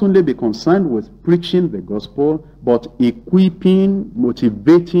must not only be concerned with preaching the gospel, but equipping,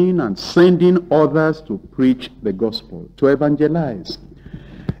 motivating, and sending others to preach the gospel, to evangelize.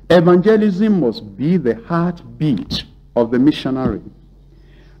 Evangelism must be the heartbeat of the missionary.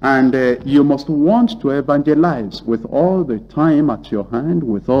 And you must want to evangelize with all the time at your hand,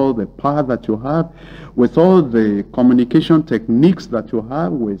 with all the power that you have, with all the communication techniques that you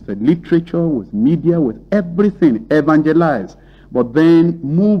have, with the literature, with media, with everything. Evangelize. But then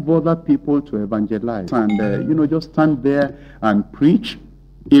move other people to evangelize. And, just stand there and preach.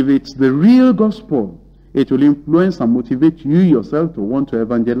 If it's the real gospel, it will influence and motivate you yourself to want to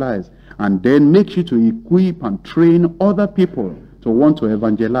evangelize. And then make you to equip and train other people to want to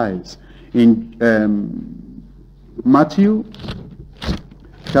evangelize. In Matthew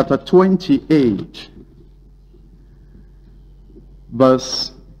chapter 28,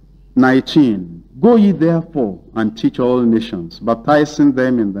 verse 19. Go ye therefore and teach all nations, baptizing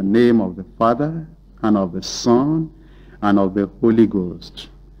them in the name of the Father, and of the Son, and of the Holy Ghost.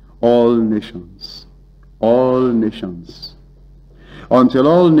 all nations. All nations. Until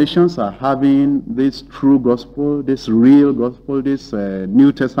all nations are having this true gospel, this real gospel, this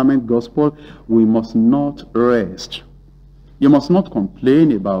New Testament gospel, we must not rest. You must not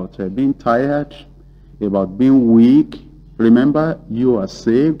complain about being tired, about being weak. Remember, you are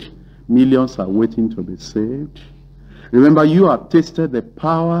saved. Millions are waiting to be saved. Remember, you have tasted the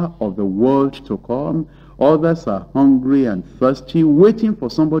power of the world to come. Others are hungry and thirsty, waiting for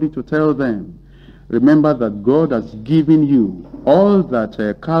somebody to tell them. Remember that God has given you all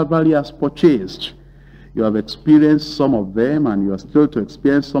that Calvary has purchased. You have experienced some of them, and you are still to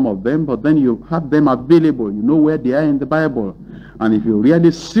experience some of them, but then you have them available. You know where they are in the Bible. And if you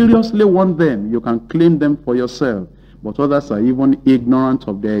really seriously want them, you can claim them for yourself. But others are even ignorant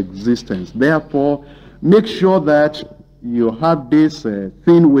of their existence. Therefore, make sure that you have this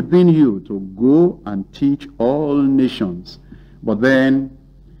thing within you to go and teach all nations. But then,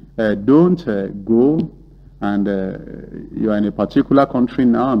 don't go and you are in a particular country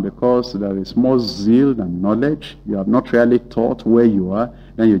now, and because there is more zeal than knowledge, you have not really taught where you are,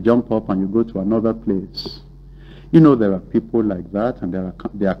 then you jump up and you go to another place. You know, there are people like that, and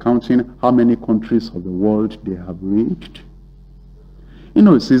they are counting how many countries of the world they have reached. You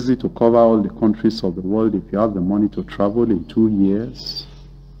know, it's easy to cover all the countries of the world if you have the money to travel in 2 years.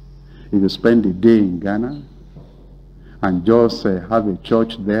 If you spend a day in Ghana and just have a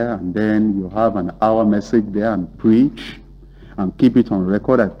church there, and then you have an hour message there and preach and keep it on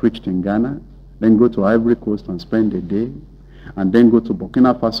record. I preached in Ghana, then go to Ivory Coast and spend a day, and then go to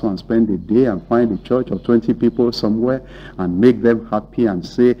Burkina Faso and spend a day and find a church of 20 people somewhere and make them happy and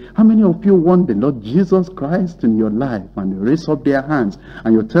say, how many of you want the Lord Jesus Christ in your life? And they raise up their hands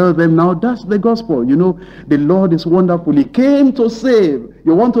and you tell them, now that's the gospel. You know, the Lord is wonderful. He came to save.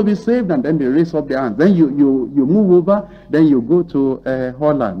 You want to be saved? And then they raise up their hands. Then you move over. Then you go to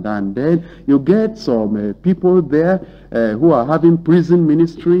Holland, and then you get some people there who are having prison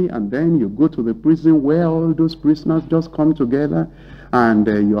ministry, and then you go to the prison where all those prisoners just come together, and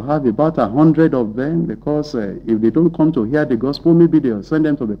you have about 100 of them, because if they don't come to hear the gospel, maybe they'll send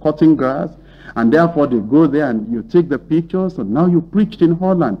them to the cutting grass, and therefore they go there and you take the pictures, and now you preached in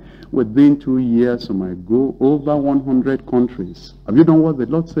Holland. Within 2 years you might go over 100 countries. Have you done what the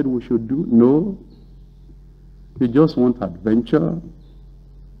Lord said we should do? No. You just want adventure,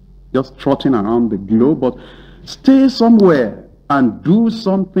 just trotting around the globe, but stay somewhere and do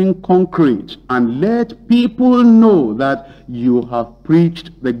something concrete and let people know that you have preached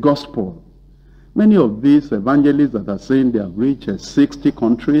the gospel. Many of these evangelists that are saying they have reached 60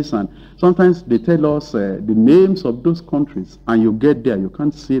 countries, and sometimes they tell us the names of those countries, and you get there, you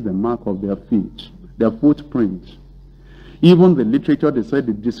can't see the mark of their feet, their footprint. Even the literature they said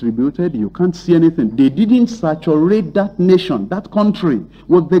they distributed, you can't see anything. They didn't saturate that nation, that country,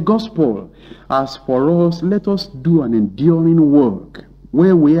 with the gospel. As for us, let us do an enduring work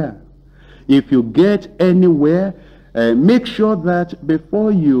where we are. If you get anywhere, make sure that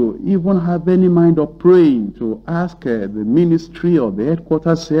before you even have any mind of praying to ask the ministry or the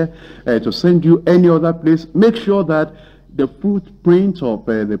headquarters here to send you any other place, make sure that the footprint of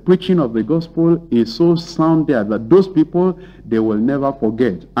the preaching of the gospel is so sound there that those people, they will never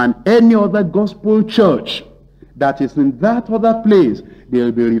forget. And any other gospel church that is in that other place, they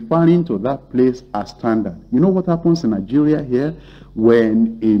will be referring to that place as standard. You know what happens in Nigeria here?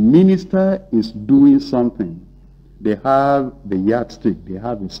 When a minister is doing something, they have the yardstick, they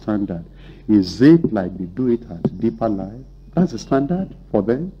have a standard. Is it like they do it at Deeper Life? That's the standard for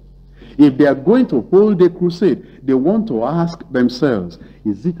them. If they are going to hold a crusade, they want to ask themselves,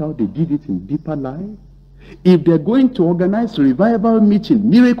 is it how they did it in Deeper Life? If they're going to organize revival meeting,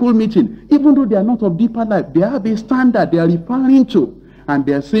 miracle meeting, even though they are not of Deeper Life, they have a standard they are referring to. And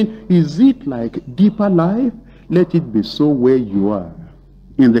they are saying, is it like Deeper Life? Let it be so where you are,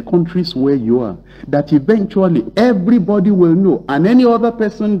 in the countries where you are, that eventually everybody will know. And any other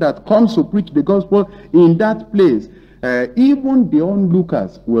person that comes to preach the gospel in that place, even the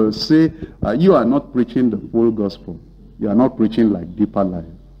onlookers will say, you are not preaching the full gospel. You are not preaching like Deeper Life.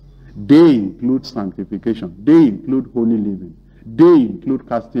 They include sanctification. They include holy living. They include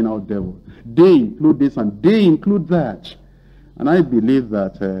casting out devils. They include this and they include that. And I believe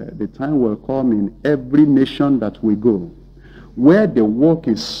that the time will come in every nation that we go, where the work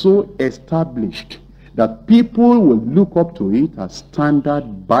is so established that people will look up to it as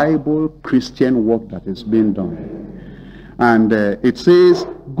standard Bible Christian work that is being done. And it says,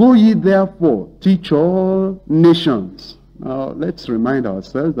 go ye therefore, teach all nations. Now, let's remind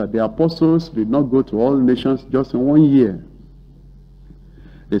ourselves that the apostles did not go to all nations just in 1 year.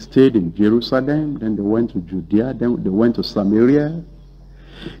 They stayed in Jerusalem, then they went to Judea, then they went to Samaria.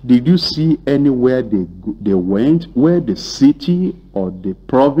 Did you see anywhere they went where the city or the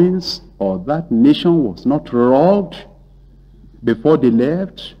province or that nation was not robbed before they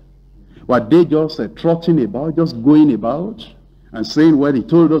left? Were they just trotting about, just going about and saying, well, he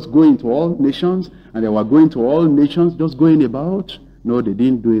told us go into all nations, and they were going to all nations, just going about? No, they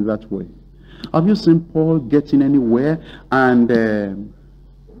didn't do it that way. Have you seen Paul getting anywhere and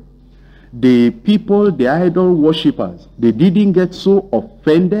the people, the idol worshippers, they didn't get so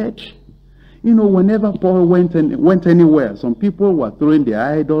offended? You know, whenever Paul went anywhere, some people were throwing their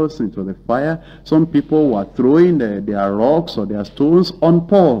idols into the fire. Some people were throwing their rocks or their stones on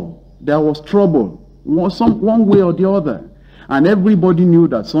Paul. There was trouble, one way or the other. And everybody knew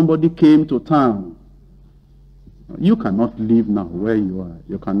that somebody came to town. You cannot live now where you are.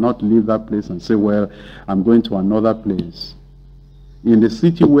 You cannot leave that place and say, well, I'm going to another place. In the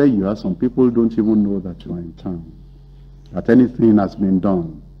city where you are, some people don't even know that you are in town, that anything has been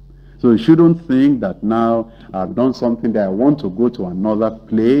done. So you shouldn't think that now I've done something that I want to go to another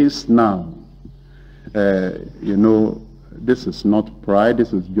place now. You know, this is not pride.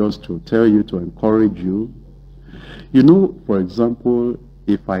 This is just to tell you, to encourage you. You know, for example,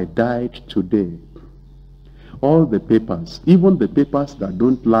 if I died today, all the papers, even the papers that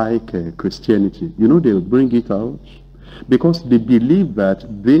don't like Christianity, you know, they'll bring it out because they believe that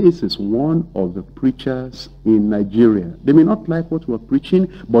this is one of the preachers in Nigeria. They may not like what we're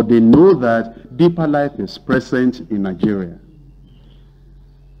preaching, but they know that deeper life is present in Nigeria.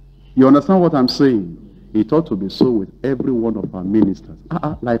 You understand what I'm saying? It ought to be so with every one of our ministers.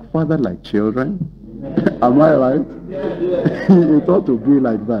 Like father, like children. Am I right? It ought to be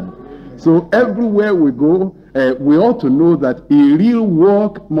like that. So everywhere we go, we ought to know that a real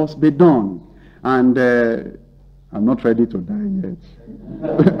work must be done. And I'm not ready to die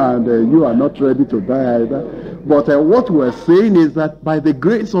yet. And you are not ready to die either. But what we're saying is that by the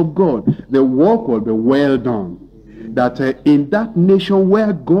grace of God, the work will be well done. That in that nation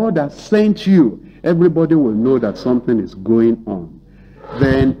where God has sent you, everybody will know that something is going on.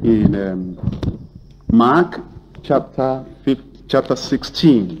 Then in Mark chapter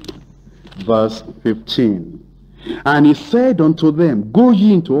 16, verse 15. And he said unto them, go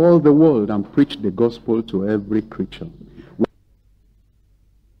ye into all the world and preach the gospel to every creature.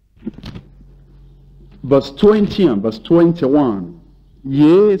 Verse 20 and verse 21.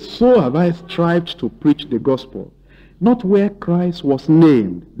 Yea, so have I strived to preach the gospel, not where Christ was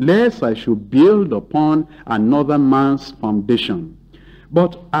named, lest I should build upon another man's foundation.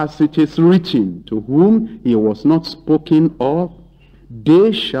 But as it is written, to whom he was not spoken of,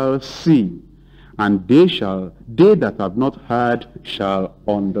 they shall see, and they that have not heard shall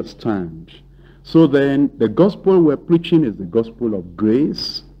understand. So then, the gospel we're preaching is the gospel of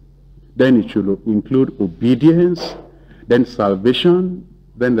grace. Then it should include obedience, then salvation,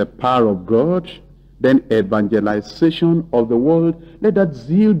 then the power of God, then evangelization of the world. Let that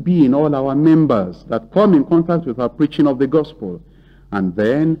zeal be in all our members that come in contact with our preaching of the gospel. And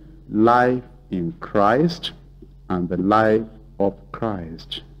then life in Christ and the life of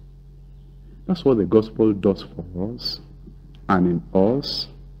Christ. That's what the gospel does for us and in us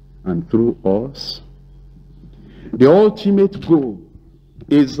and through us. The ultimate goal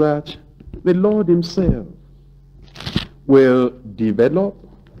is that the Lord himself will develop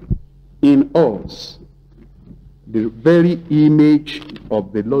in us the very image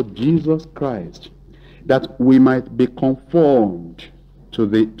of the Lord Jesus Christ, that we might be conformed to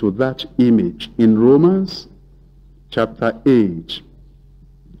that image. In Romans chapter 8,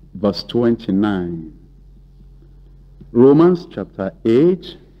 verse 29. Romans chapter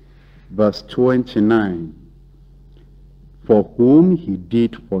 8, verse 29. For whom he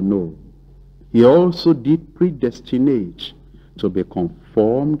did foreknow, he also did predestinate to be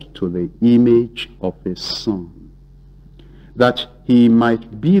conformed to the image of his Son, that he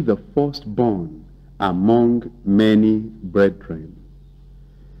might be the firstborn among many brethren.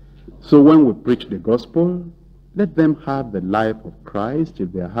 So when we preach the gospel, let them have the life of Christ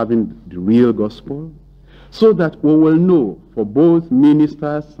if they are having the real gospel, so that we will know for both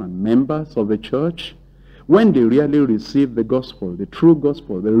ministers and members of the church, when they really receive the gospel, the true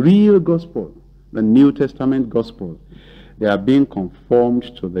gospel, the real gospel, the New Testament gospel, they are being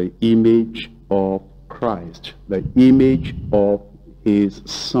conformed to the image of Christ, the image of his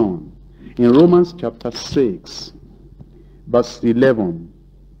Son. In Romans chapter 6, verse 11,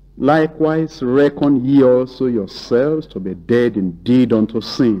 likewise reckon ye also yourselves to be dead indeed unto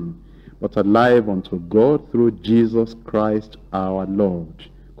sin, but alive unto God through Jesus Christ our Lord.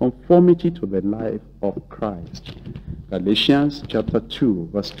 Conformity to the life of Christ. Galatians chapter 2,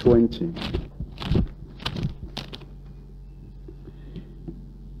 verse 20.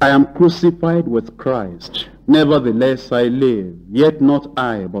 I am crucified with Christ. Nevertheless I live, yet not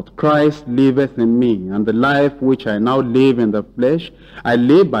I, but Christ liveth in me. And the life which I now live in the flesh, I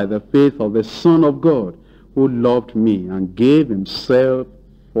live by the faith of the Son of God, who loved me and gave himself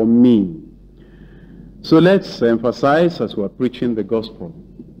for me. So let's emphasize as we're preaching the gospel,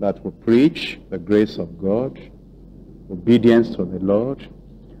 that we preach the grace of God, obedience to the Lord,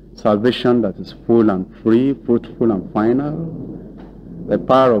 salvation that is full and free, fruitful and final, the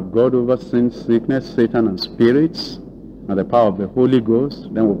power of God over sin, sickness, Satan, and spirits, and the power of the Holy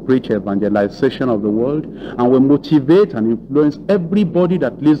Ghost. Then we preach evangelization of the world, and we motivate and influence everybody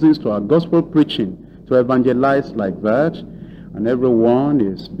that listens to our gospel preaching to evangelize like that. And everyone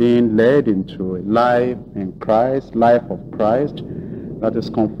is being led into a life in Christ, life of Christ, that is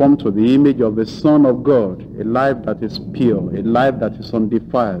conformed to the image of the Son of God, a life that is pure, a life that is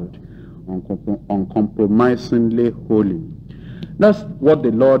undefiled, uncompromisingly holy. That's what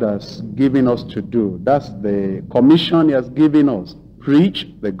the Lord has given us to do. That's the commission he has given us. Preach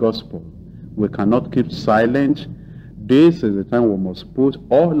the gospel. We cannot keep silent. This is the time we must put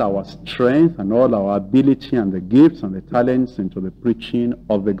all our strength and all our ability and the gifts and the talents into the preaching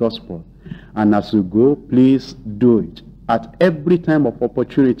of the gospel. And as we go, please do it. At every time of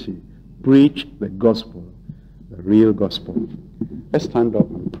opportunity, preach the gospel, the real gospel. Let's stand up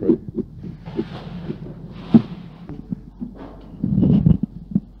and pray.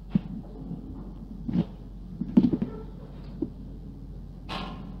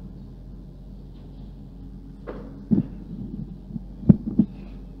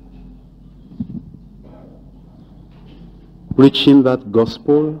 Preaching that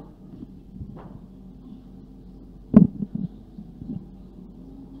gospel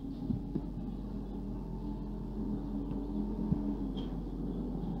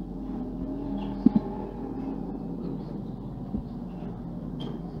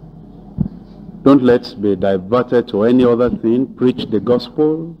don't let's be diverted to any other thing. Preach the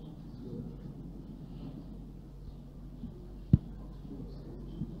gospel.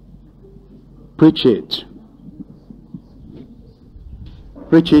 Preach it.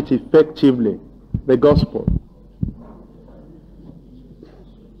 Preach it effectively, the gospel.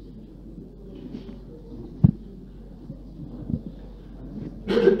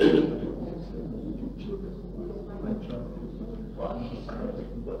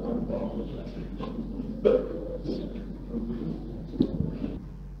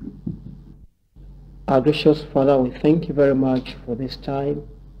 Our gracious Father, we thank you very much for this time.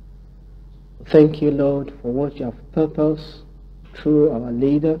 Thank you, Lord, for what you have taught us through our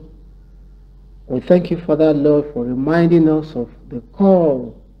leader. We thank you, Father, Lord, for reminding us of the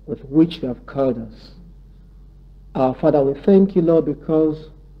call with which you have called us. Our Father, we thank you, Lord, because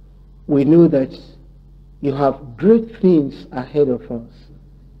we know that you have great things ahead of us.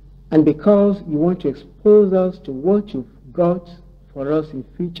 And because you want to expose us to what you've got for us in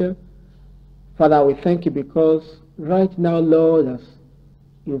future, Father, we thank you because right now, Lord, as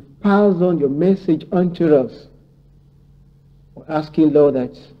you've passed on your message unto us, we're asking, Lord,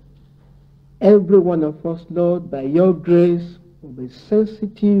 that every one of us, Lord, by your grace, will be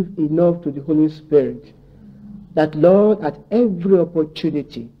sensitive enough to the Holy Spirit, that, Lord, at every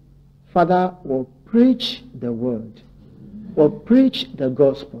opportunity, Father, will preach the word, will preach the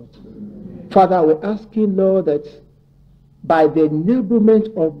gospel. Father, we're asking, Lord, that by the enablement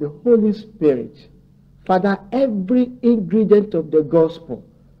of the Holy Spirit, Father, every ingredient of the gospel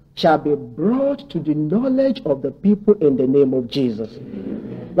shall be brought to the knowledge of the people in the name of Jesus.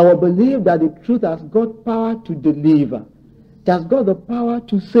 Now, I believe that the truth has got power to deliver. It has got the power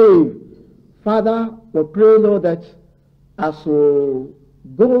to save. Father, we pray, Lord, that as we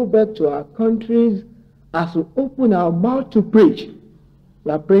go back to our countries, as we open our mouth to preach,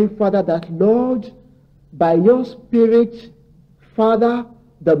 we are praying, Father, that, Lord, by your Spirit, Father,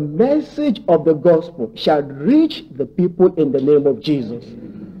 the message of the gospel shall reach the people in the name of Jesus.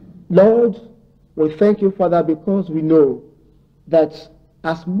 Lord, we thank you, Father, because we know that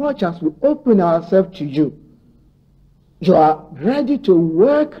as much as we open ourselves to you, you are ready to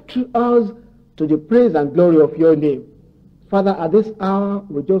work through us to the praise and glory of your name. Father, at this hour,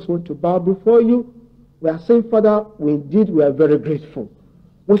 we just want to bow before you. We are saying, Father, we are very grateful.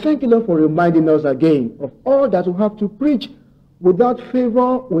 We thank you, Lord, for reminding us again of all that we have to preach without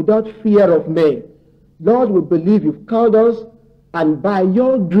favor, without fear of men. Lord, we believe you've called us, and by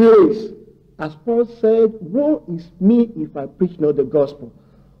your grace, as Paul said, woe is me if I preach not the gospel.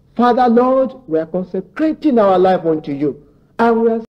 Father, Lord, we are consecrating our life unto you, and we are